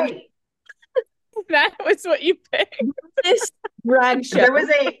 all right. That was what you picked. This drag show.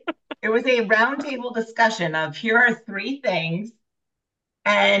 It was a roundtable discussion of here are three things.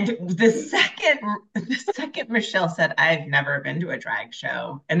 And the second Michelle said, I've never been to a drag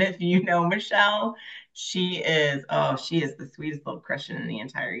show. And if you know Michelle, she is the sweetest little Christian in the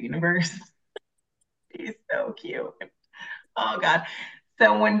entire universe. She's so cute. Oh God.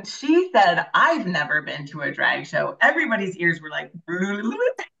 So when she said, I've never been to a drag show, everybody's ears were like,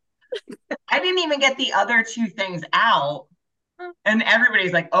 I didn't even get the other two things out. And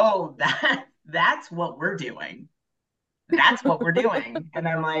everybody's like, oh, that's what we're doing. That's what we're doing. And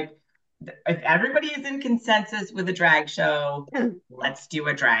I'm like, if everybody is in consensus with a drag show, let's do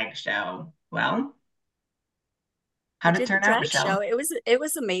a drag show. Well, how did it turn out, Michelle? Show. It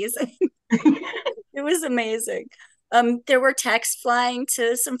was amazing. It was amazing. There were texts flying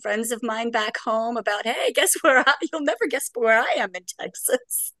to some friends of mine back home about, hey, guess where you'll never guess where I am in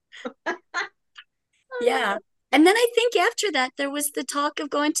Texas. Yeah. And then I think after that, there was the talk of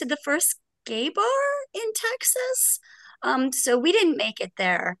going to the first gay bar in Texas. So we didn't make it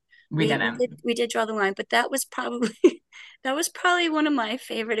there. We didn't. We did draw the line, but that was probably one of my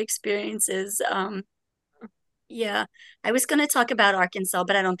favorite experiences. Yeah, I was going to talk about Arkansas,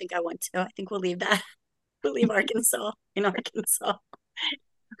 but I don't think I want to. I think we'll leave that. We'll leave Arkansas in Arkansas.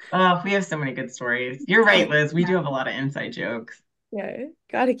 Oh, we have so many good stories. You're right, Liz. We do have a lot of inside jokes. Yeah,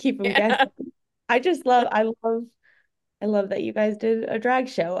 gotta keep them guessing. I love that you guys did a drag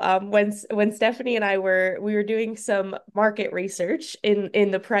show. When Stephanie and I we were doing some market research in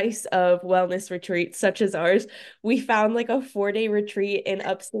the price of wellness retreats such as ours, we found like a 4-day retreat in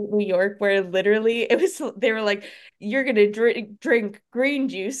upstate New York where literally they were like, you're gonna drink green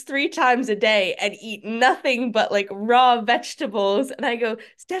juice 3 times a day and eat nothing but like raw vegetables. And I go,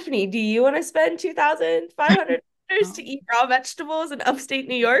 Stephanie, do you want to spend $2,500 to eat raw vegetables in upstate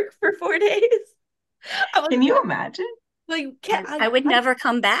New York for 4 days? Can you imagine? Like, I would never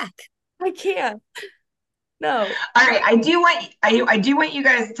come back. I can't. No. All right. I do want you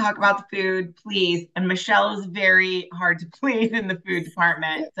guys to talk about the food, please. And Michelle is very hard to please in the food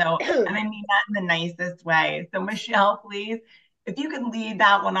department. So, and I mean that in the nicest way. So, Michelle, please, if you could lead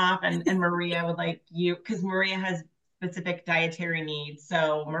that one off, and Maria would like you, because Maria has specific dietary needs.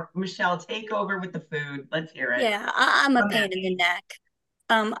 So, Michelle, take over with the food. Let's hear it. Yeah, I'm a pain in the neck.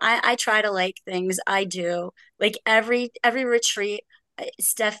 I try to like things. I do. Like every retreat,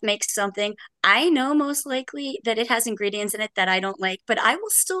 Steph makes something. I know most likely that it has ingredients in it that I don't like, but I will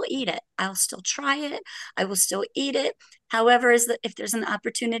still eat it. I'll still try it. I will still eat it. However, if there's an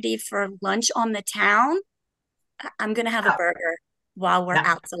opportunity for lunch on the town, I'm gonna have a burger while we're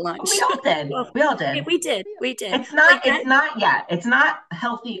out to lunch. We all did. We all did. We did. It's not. It's not yet. It's not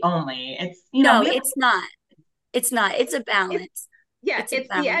healthy only. It's it's not. It's not. It's a balance. Yeah, it's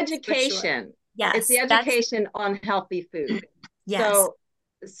the education. Sure. Yes. It's the education on healthy food. Yes. So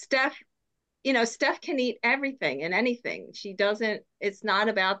Steph can eat everything and anything. She doesn't, it's not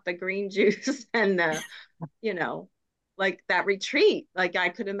about the green juice and the, like that retreat. Like I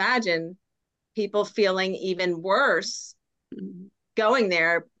could imagine people feeling even worse going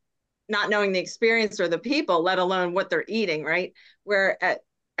there, not knowing the experience or the people, let alone what they're eating, right? Where at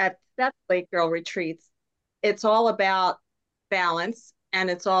Steph's Late Girl retreats, it's all about balance, and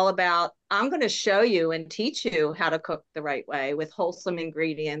it's all about, I'm going to show you and teach you how to cook the right way with wholesome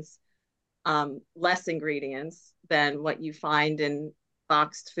ingredients, less ingredients than what you find in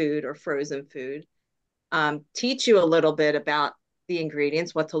boxed food or frozen food. Teach you a little bit about the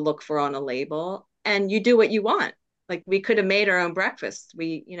ingredients, what to look for on a label, and you do what you want. Like we could have made our own breakfast.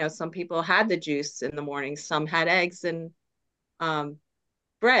 Some people had the juice in the morning, some had eggs and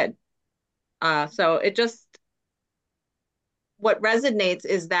bread. So it just, what resonates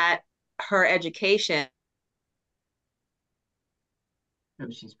is that her education,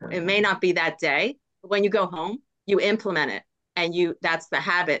 it may not be that day, but when you go home, you implement it, and that's the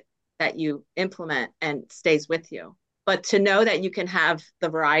habit that you implement and stays with you. But to know that you can have the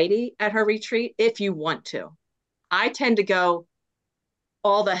variety at her retreat if you want to. I tend to go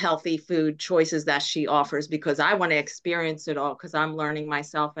all the healthy food choices that she offers because I want to experience it all, because I'm learning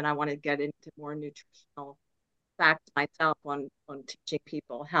myself and I want to get into more nutritional facts myself on teaching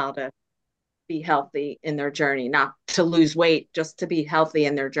people how to be healthy in their journey, not to lose weight just to be healthy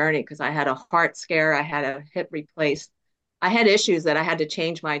in their journey, because I had a heart scare, I had a hip replaced. I had issues that I had to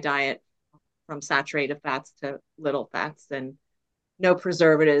change my diet from saturated fats to little fats and no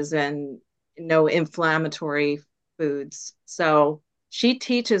preservatives and no inflammatory foods. So she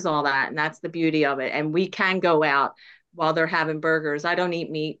teaches all that, and that's the beauty of it. And we can go out while they're having burgers. I don't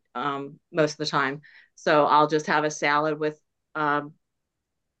eat meat most of the time, so I'll just have a salad with um,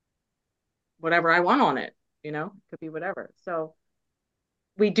 whatever I want on it. It could be whatever. So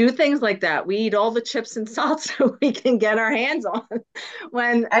we do things like that. We eat all the chips and salt so we can get our hands on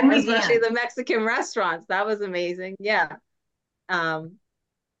especially the Mexican restaurants. That was amazing. Yeah.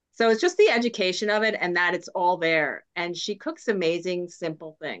 So it's just the education of it and that it's all there. And she cooks amazing,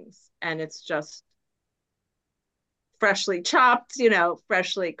 simple things. And it's just freshly chopped,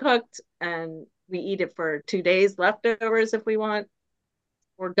 freshly cooked. And we eat it for 2 days leftovers if we want,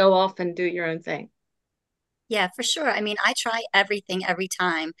 or go off and do your own thing. Yeah, for sure. I mean, I try everything every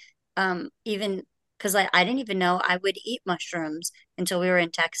time. Even because I didn't even know I would eat mushrooms until we were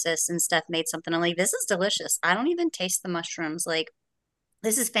in Texas and Steph made something. I'm like, this is delicious. I don't even taste the mushrooms. Like,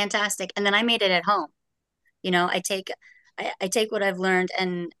 this is fantastic. And then I made it at home. I take what I've learned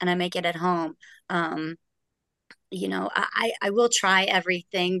and I make it at home. Um, I will try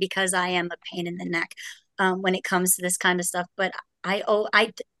everything because I am a pain in the neck when it comes to this kind of stuff. But I oh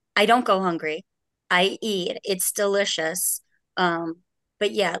I don't go hungry. I eat. It's delicious. Um,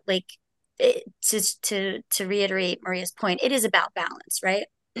 but yeah, like to reiterate Maria's point, it is about balance, right?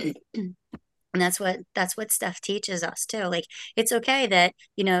 And that's what Steph teaches us too. Like it's okay that,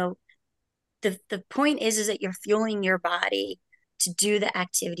 the point is that you're fueling your body to do the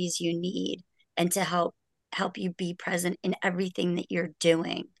activities you need and to help you be present in everything that you're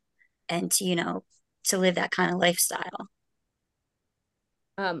doing and to live that kind of lifestyle.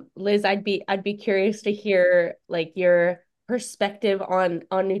 Liz, I'd be curious to hear like your perspective on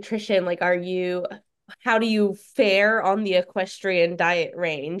nutrition. Like, how do you fare on the equestrian diet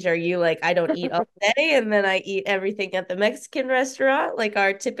range? Are you like, I don't eat all day and then I eat everything at the Mexican restaurant, like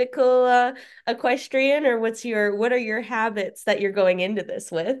our typical equestrian, or what are your habits that you're going into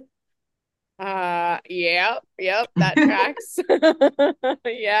this with? Yep, that tracks.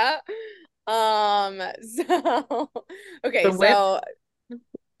 Yeah. So okay, The whip. so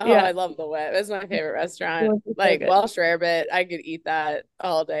oh, Yeah. I love the Wit. That's my favorite restaurant. So Like good. Welsh Rarebit, I could eat that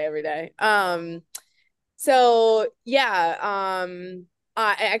all day, every day. So yeah,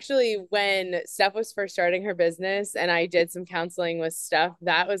 I actually, when Steph was first starting her business and I did some counseling with Steph,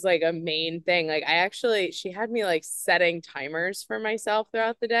 that was like a main thing. Like she had me like setting timers for myself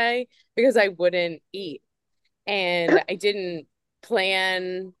throughout the day because I wouldn't eat and I didn't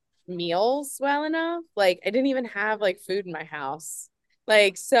plan meals well enough. Like I didn't even have like food in my house.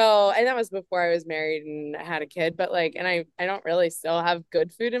 Like so, and that was before I was married and had a kid, but like, and I don't really still have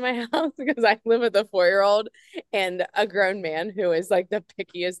good food in my house because I live with a 4-year-old and a grown man who is like the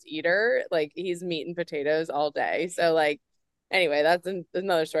pickiest eater. Like he's meat and potatoes all day. So like, anyway, that's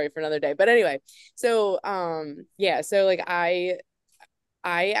another story for another day. But anyway, so yeah, so like I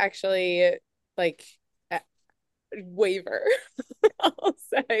actually like waver. I'll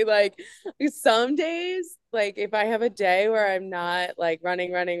say like some days, like if I have a day where I'm not like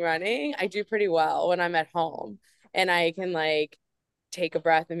running, I do pretty well when I'm at home and I can like take a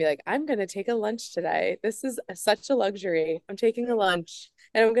breath and be like, I'm gonna take a lunch today. This is such a luxury. I'm taking a lunch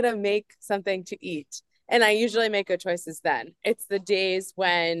and I'm gonna make something to eat. And I usually make good choices then. It's the days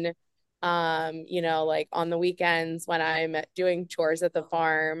when like on the weekends when I'm doing chores at the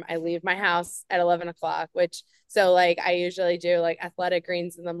farm, I leave my house at 11 o'clock, which so like I usually do like athletic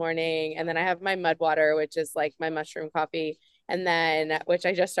greens in the morning and then I have my mud water, which is like my mushroom coffee, and then which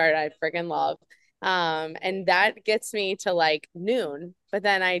I just started, I friggin' love. And that gets me to like noon, but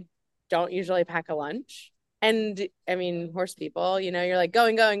then I don't usually pack a lunch. And I mean, horse people, you're like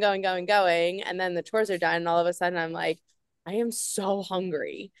going, and then the chores are done, and all of a sudden I'm like, I am so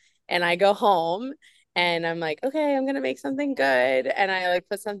hungry. And I go home and I'm like, okay, I'm gonna make something good. And I like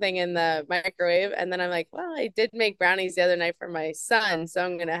put something in the microwave. And then I'm like, well, I did make brownies the other night for my son. So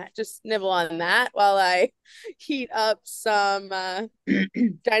I'm gonna just nibble on that while I heat up some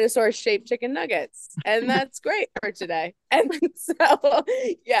dinosaur shaped chicken nuggets. And that's great for today. And so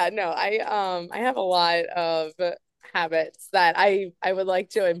yeah, no, I have a lot of habits that I would like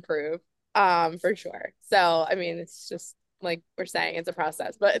to improve for sure. So I mean it's just like we're saying, it's a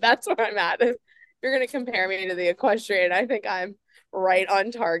process, but that's where I'm at. If you're going to compare me to the equestrian, I think I'm right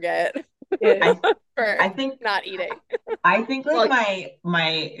on target Yeah. for I think not eating. I think like my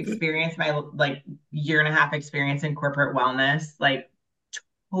experience, my like year and a half experience in corporate wellness, like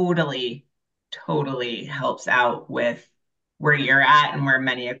totally totally helps out with where you're at and where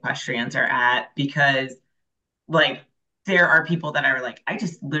many equestrians are at, because like there are people that are like, I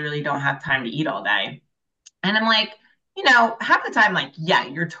just literally don't have time to eat all day. And I'm like, half the time, like, yeah,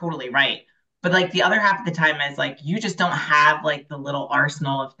 you're totally right. But like the other half of the time is like, you just don't have like the little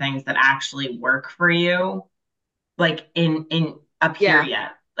arsenal of things that actually work for you, like in up here Yeah.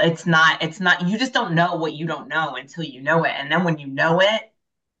 yet. It's not, you just don't know what you don't know until you know it. And then when you know it,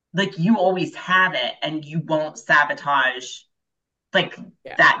 like you always have it and you won't sabotage like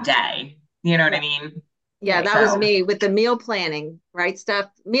Yeah. that day. You know what I Yeah. mean? Yeah, that was So me with the meal planning, right, Steph?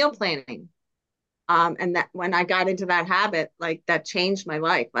 Meal planning. And that when I got into that habit, like that changed my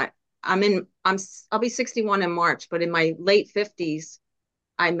life. I'll be 61 in March, but in my late 50s,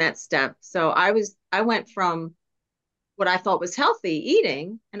 I met Steph. So I went from what I thought was healthy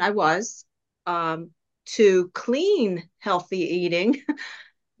eating, and I was, to clean, healthy eating,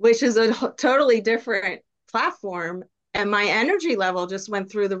 which is a totally different platform. And my energy level just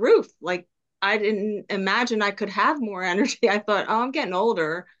went through the roof. Like I didn't imagine I could have more energy. I thought, oh, I'm getting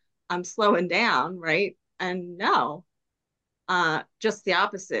older. I'm slowing down, right? And no, just the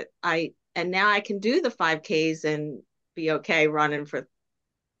opposite. And now I can do the 5Ks and be okay running for,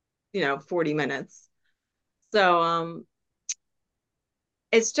 40 minutes. So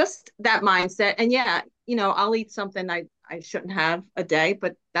it's just that mindset. And yeah, I'll eat something I shouldn't have a day,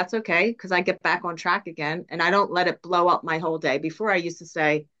 but that's okay because I get back on track again and I don't let it blow up my whole day. Before I used to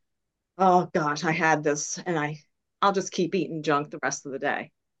say, oh gosh, I had this and I'll just keep eating junk the rest of the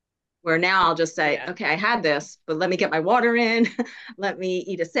day. Where now I'll just say, Yeah. okay, I had this, but let me get my water in, let me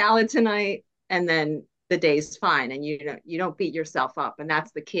eat a salad tonight, and then the day's fine. And you don't beat yourself up. And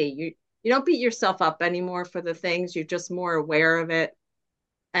that's the key. You don't beat yourself up anymore for the things. You're just more aware of it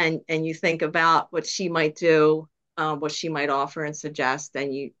and you think about what she might do, what she might offer and suggest,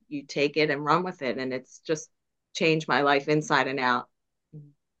 and you take it and run with it, and it's just changed my life inside and out.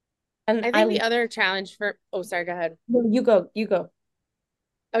 And I think the other challenge oh, sorry, go ahead. no, you go.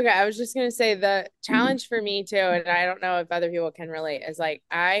 Okay, I was just gonna say the challenge for me too, and I don't know if other people can relate, is like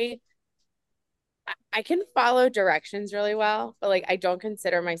I can follow directions really well, but like I don't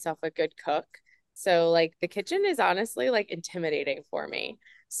consider myself a good cook. So like the kitchen is honestly like intimidating for me.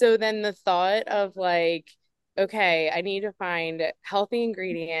 So then the thought of like, okay, I need to find healthy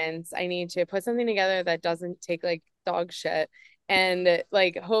ingredients. I need to put something together that doesn't take like dog shit. And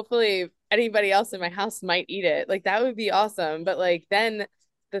like hopefully anybody else in my house might eat it. Like that would be awesome. But like then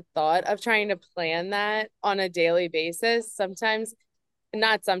the thought of trying to plan that on a daily basis sometimes,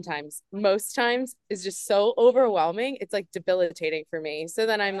 not sometimes, most times, is just so overwhelming. It's like debilitating for me. So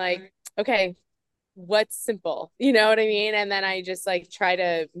then I'm like, okay, what's simple? You know what I mean? And then I just like try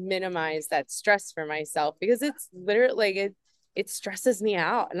to minimize that stress for myself because it's literally like it stresses me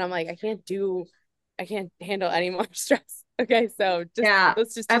out. And I'm like, I can't handle any more stress. Okay, so just Yeah,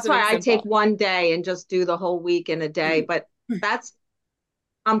 let's just do that's something why I take simple. one day and just do the whole week in a day. But that's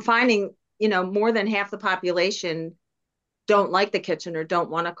I'm finding, more than half the population don't like the kitchen or don't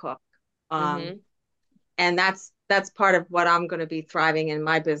want to cook. Um, Mm-hmm. and that's part of what I'm going to be thriving in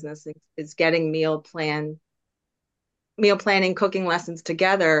my business is getting meal planning, cooking lessons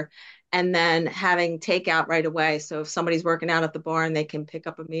together, and then having takeout right away. So if somebody's working out at the barn, they can pick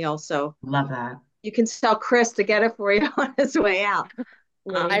up a meal. So love that. you can tell Chris to get it for you on his way out.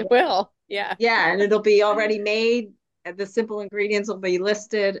 There you I go. will. Yeah. Yeah, and it'll be already made. And the simple ingredients will be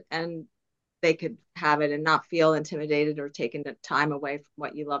listed, and they could have it and not feel intimidated or taking the time away from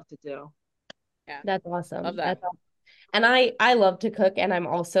what you love to do. Yeah. That's Love awesome. that. And I love to cook, and I'm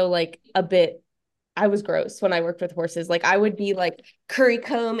also like a bit, I was gross when I worked with horses. Like I would be like curry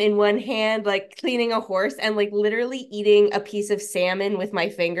comb in one hand, like cleaning a horse and like literally eating a piece of salmon with my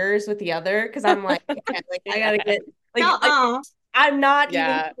fingers with the other. Cause I'm like, okay, like I Yeah. gotta get like Uh-uh. I'm not even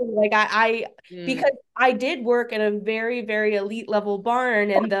Yeah. like Mm. because I did work in a very, very elite level barn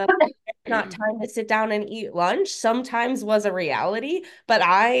and the not time to sit down and eat lunch sometimes was a reality, but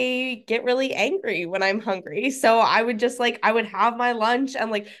I get really angry when I'm hungry. So I would just like I would have my lunch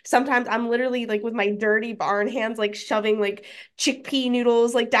and like sometimes I'm literally like with my dirty barn hands like shoving like chickpea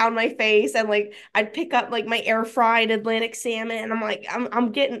noodles like down my face and like I'd pick up like my air fried Atlantic salmon and I'm like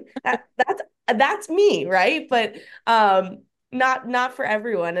I'm getting that's me, right? But not for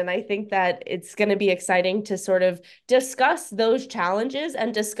everyone. And I think that it's going to be exciting to sort of discuss those challenges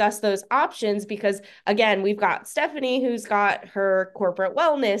and discuss those options because again, we've got Stephanie who's got her corporate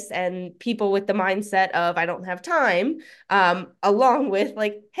wellness and people with the mindset of I don't have time, along with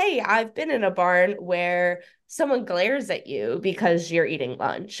like hey, I've been in a barn where someone glares at you because you're eating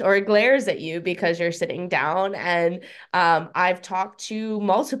lunch or glares at you because you're sitting down. And I've talked to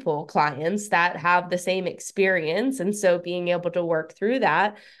multiple clients that have the same experience. And so being able to work through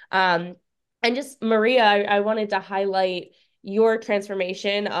that. And just Maria, I wanted to highlight your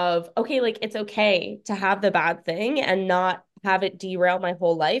transformation of, okay, like it's okay to have the bad thing and not have it derail my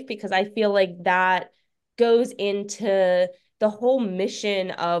whole life, because I feel like that goes into the whole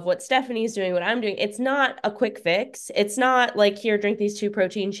mission of what Stephanie's doing, what I'm doing. It's not a quick fix. It's not like, here, drink these 2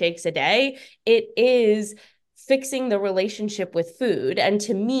 protein shakes a day. It is fixing the relationship with food. And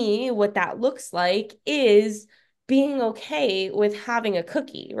to me, what that looks like is being okay with having a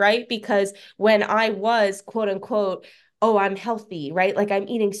cookie, right? Because when I was, quote unquote, oh, I'm healthy, right? Like I'm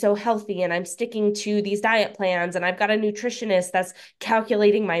eating so healthy and I'm sticking to these diet plans and I've got a nutritionist that's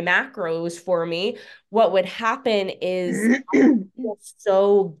calculating my macros for me, what would happen is I feel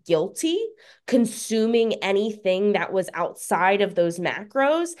so guilty consuming anything that was outside of those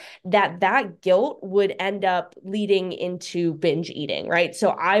macros, that guilt would end up leading into binge eating, right?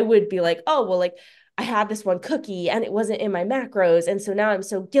 So I would be like, oh, well, like I had this one cookie and it wasn't in my macros. And so now I'm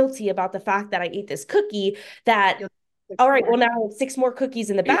so guilty about the fact that I ate this cookie that, all right, well, now I have 6 more cookies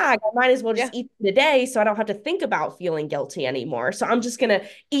in the bag. I might as well just eat today so I don't have to think about feeling guilty anymore. So I'm just going to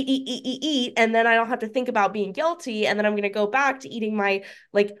eat. And then I don't have to think about being guilty. And then I'm going to go back to eating my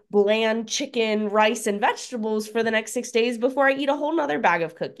like bland chicken, rice, and vegetables for the next 6 days before I eat a whole nother bag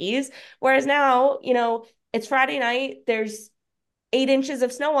of cookies. Whereas now, it's Friday night. There's 8 inches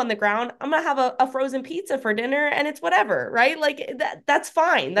of snow on the ground. I'm gonna have a frozen pizza for dinner and it's whatever, right? Like that's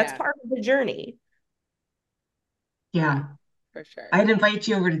fine. That's part of the journey. Yeah, for sure. I'd invite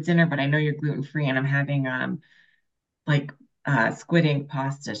you over to dinner, but I know you're gluten-free and I'm having like squid ink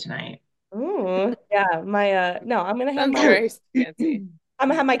pasta tonight. Oh, yeah. No, I'm gonna have very fancy. I'm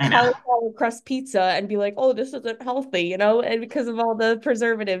gonna have my cauliflower crust pizza and be like, oh, this isn't healthy, and because of all the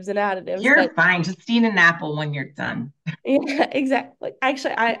preservatives and additives. You're fine. Just eat an apple when you're done. Yeah, exactly.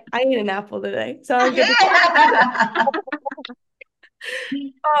 Actually, I ate an apple today, so I'm good.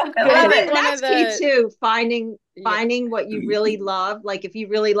 Oh, I think that's key too. Finding what you really love. Like if you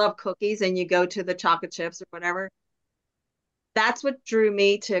really love cookies and you go to the chocolate chips or whatever, that's what drew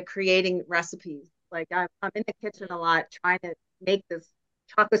me to creating recipes. Like I'm in the kitchen a lot trying to make this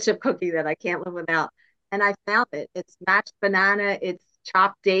chocolate chip cookie that I can't live without. And I found it. It's mashed banana, it's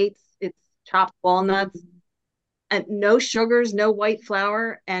chopped dates, it's chopped walnuts, and no sugars, no white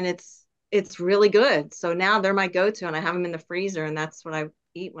flour, and it's really good. So now they're my go-to, and I have them in the freezer, and that's what I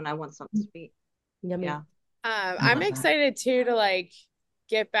eat when I want something sweet. Yummy. Yeah. I'm excited too to like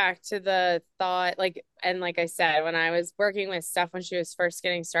get back to the thought, like, and like I said, when I was working with Steph when she was first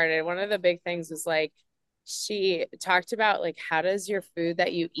getting started, one of the big things was like she talked about like, how does your food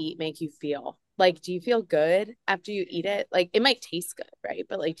that you eat make you feel? Like, do you feel good after you eat it? Like, it might taste good, right?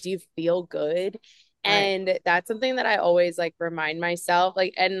 But like, do you feel good? And that's something that I always like remind myself.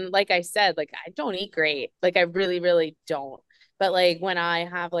 Like, and like I said, like I don't eat great. Like I really, really don't. But like when I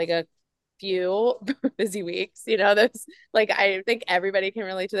have like a few busy weeks, there's like, I think everybody can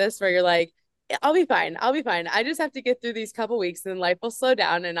relate to this where you're like, I'll be fine. I'll be fine. I just have to get through these couple weeks and then life will slow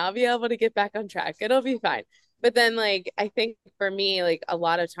down and I'll be able to get back on track. It'll be fine. But then like, I think for me, like a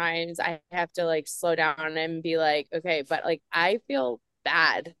lot of times I have to like slow down and be like, okay, but like I feel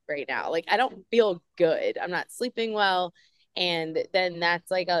bad right now. Like I don't feel good. I'm not sleeping well. And then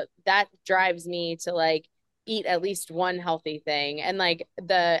that drives me to like eat at least one healthy thing. And like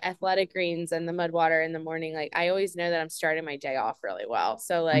the athletic greens and the mud water in the morning, like I always know that I'm starting my day off really well.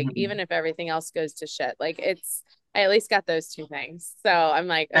 So like even if everything else goes to shit, like I at least got those 2 things. So I'm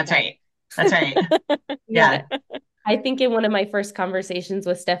like, okay. That's right. Yeah. I think in one of my first conversations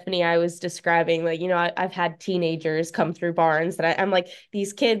with Stephanie, I was describing like, I've had teenagers come through barns that I'm like,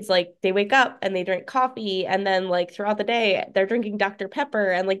 these kids, like they wake up and they drink coffee and then like throughout the day they're drinking Dr.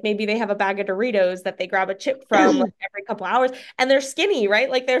 Pepper and like maybe they have a bag of Doritos that they grab a chip from like every couple hours and they're skinny, right?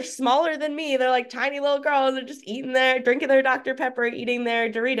 Like they're smaller than me. They're like tiny little girls. They're just drinking their Dr. Pepper, eating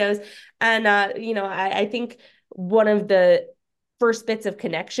their Doritos. And, I think one of the first bits of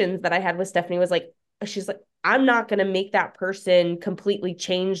connections that I had with Stephanie was like, she's like, I'm not going to make that person completely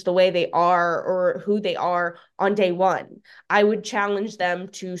change the way they are or who they are on day one. I would challenge them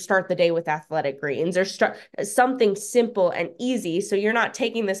to start the day with athletic greens or start something simple and easy. So you're not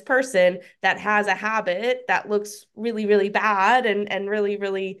taking this person that has a habit that looks really, really bad and really,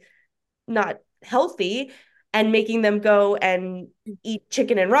 really not healthy and making them go and eat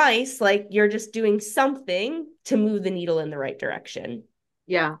chicken and rice. Like you're just doing something to move the needle in the right direction.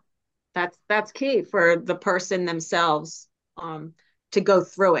 Yeah. That's key for the person themselves. to go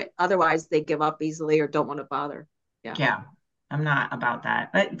through it. Otherwise they give up easily or don't want to bother. Yeah. Yeah, I'm not about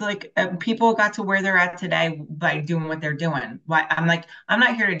that. But like people got to where they're at today by doing what they're doing. Why I'm like, I'm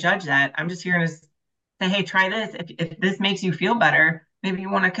not here to judge that. I'm just here to say, hey, try this. If this makes you feel better, maybe you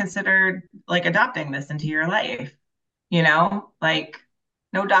want to consider like adopting this into your life. You know, like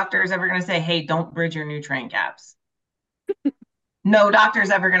no doctor is ever going to say, hey, don't bridge your nutrient gaps. No doctor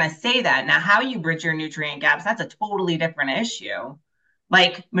is ever going to say that. Now, how you bridge your nutrient gaps, that's a totally different issue.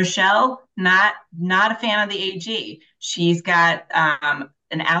 Like Michelle, not a fan of the AG. She's got an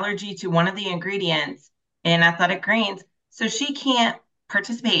allergy to one of the ingredients in athletic greens, so she can't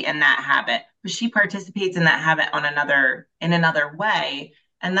participate in that habit, but she participates in that habit on another way.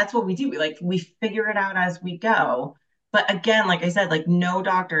 And that's what we do. We figure it out as we go. But again, like I said, like no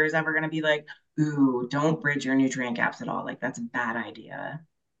doctor is ever going to be like, ooh, don't bridge your nutrient gaps at all. Like that's a bad idea.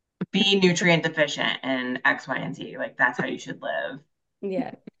 Be nutrient deficient in X, Y, and Z. Like that's how you should live.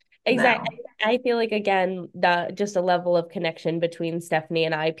 Yeah. No. Exactly. I feel like again, the just a level of connection between Stephanie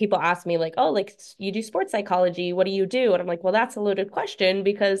and I. People ask me like, "Oh, like you do sports psychology. What do you do?" And I'm like, "Well, that's a loaded question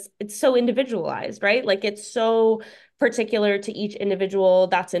because it's so individualized, right? Like it's so particular to each individual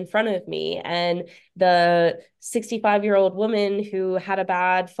that's in front of me. And the 65-year-old woman who had a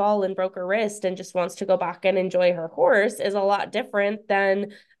bad fall and broke her wrist and just wants to go back and enjoy her horse is a lot different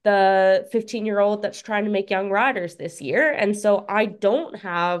than the 15-year-old that's trying to make young riders this year. And so I don't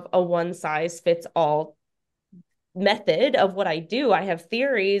have a one size fits all method of what I do. I have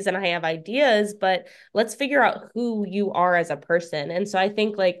theories and I have ideas, but let's figure out who you are as a person. And so I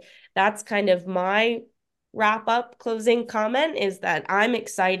think like that's kind of my wrap up closing comment is that I'm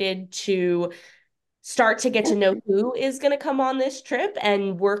excited to start to get to know who is going to come on this trip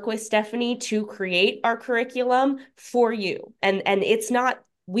and work with Stephanie to create our curriculum for you. And it's not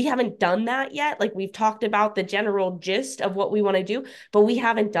we haven't done that yet. Like we've talked about the general gist of what we want to do, but we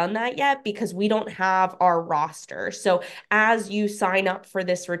haven't done that yet because we don't have our roster. So as you sign up for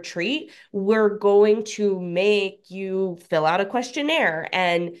this retreat, we're going to make you fill out a questionnaire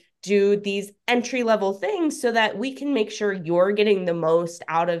and do these entry level things so that we can make sure you're getting the most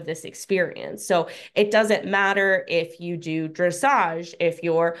out of this experience. So it doesn't matter if you do dressage, if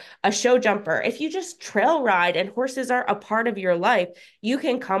you're a show jumper, if you just trail ride and horses are a part of your life, you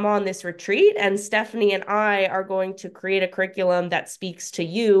can come on this retreat and Stephanie and I are going to create a curriculum that speaks to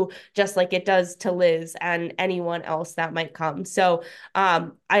you just like it does to Liz and anyone else that might come. So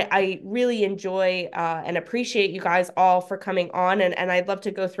I really enjoy and appreciate you guys all for coming on and I'd love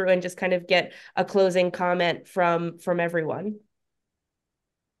to go through and just kind of get a closing comment from everyone.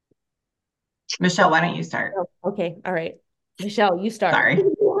 Michelle, why don't you start? Oh, okay. All right. Michelle, you start. Sorry.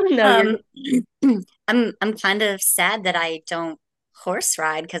 No, I'm kind of sad that I don't horse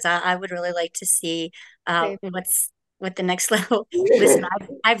ride because I would really like to see what the next level. Listen,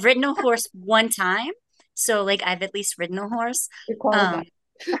 I've ridden a horse one time, so like I've at least ridden a horse. you're qualified.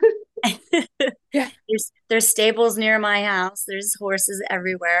 Yeah. There's stables near my house. There's horses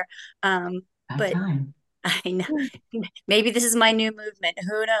everywhere. But Time. I know maybe this is my new movement.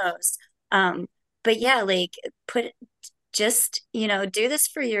 Who knows? But yeah, like just, do this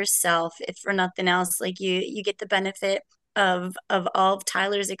for yourself, if for nothing else. Like you get the benefit of all of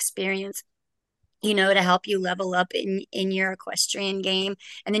Tyler's experience, to help you level up in your equestrian game.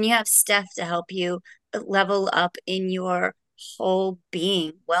 And then you have Steph to help you level up in your whole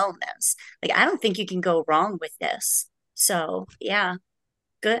being wellness. Like I don't think you can go wrong with this. So yeah,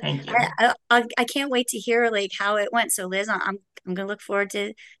 good. Thank you. I can't wait to hear like how it went. So Liz, I'm gonna look forward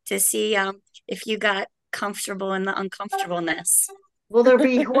to see if you got comfortable in the uncomfortableness. Will there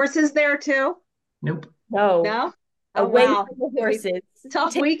be horses there too? Nope. No. No? Oh, Away wow. from the horses.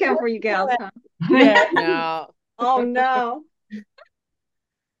 Tough weekend for you gals, huh? Yeah. No. Oh, no.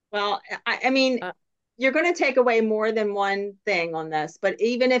 Well, I mean, you're going to take away more than one thing on this, but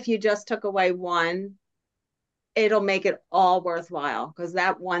even if you just took away one, it'll make it all worthwhile because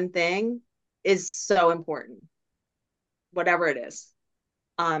that one thing is so important, whatever it is.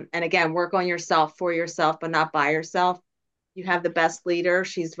 And again, work on yourself for yourself, but not by yourself. You have the best leader.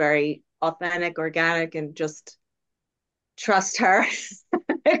 She's very authentic, organic, and just trust her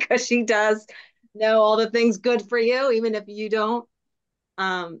because she does know all the things good for you, even if you don't.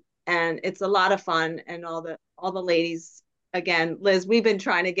 And it's a lot of fun. And all the ladies, again, Liz, we've been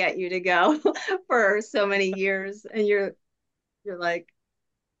trying to get you to go for so many years, and you're like,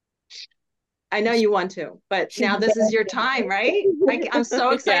 I know you want to, but now this is your time, right? I'm so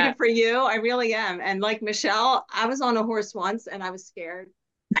excited Yeah. for you. I really am. And like Michelle, I was on a horse once and I was scared.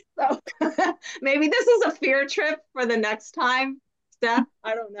 So maybe this is a fear trip for the next time, Steph.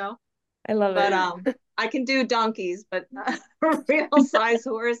 I don't know. I love But it. I can do donkeys, but a real size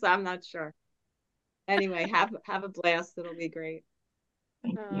horse, I'm not sure. Anyway, have a blast. It'll be great.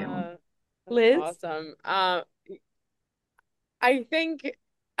 Thank you. That's Liz? awesome. I think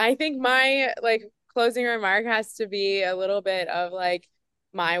I think my like closing remark has to be a little bit of like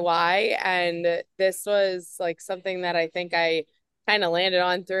my why. And this was like something that I think I kind of landed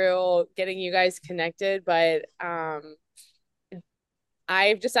on through getting you guys connected. But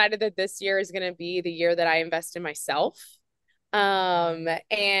I've decided that this year is going to be the year that I invest in myself.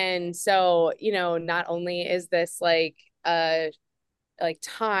 And so, not only is this like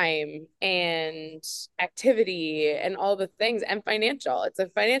time and activity and all the things and financial. It's a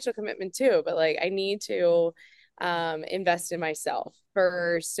financial commitment too, but like I need to invest in myself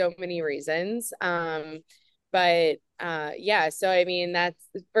for so many reasons. But yeah, so I mean that's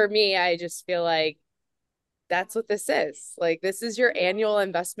for me, I just feel like that's what this is. Like this is your annual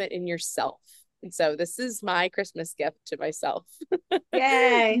investment in yourself. And so this is my Christmas gift to myself.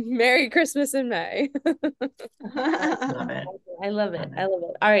 Yay. Merry Christmas in May. Love it. I love it. Love I it. love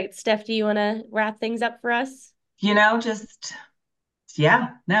it. All right, Steph, do you want to wrap things up for us? Just yeah,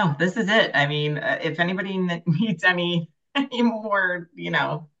 no, this is it. I mean, if anybody needs any more,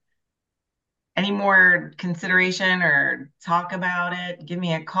 any more consideration or talk about it, give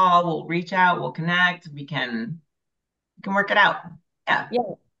me a call. We'll reach out, we'll connect, we can work it out. Yeah, Yeah,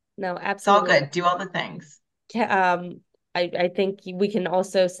 no, it's all absolutely. good. Do all the things. Um, I think we can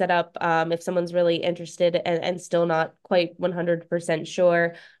also set up if someone's really interested and still not quite 100%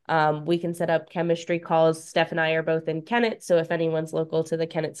 sure, we can set up chemistry calls. Steph and I are both in Kennett, so if anyone's local to the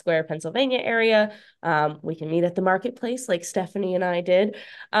Kennett Square, Pennsylvania area, we can meet at the marketplace like Stephanie and I did,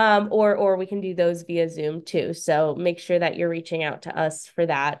 or we can do those via Zoom too. So make sure that you're reaching out to us for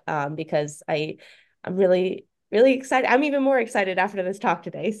that because I'm really excited. I'm even more excited after this talk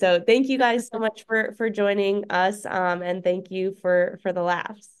today. So thank you guys so much for joining us. And thank you for the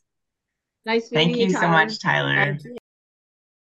laughs. Nice meeting Thank you, you so Tyler. much, Tyler. Thank you.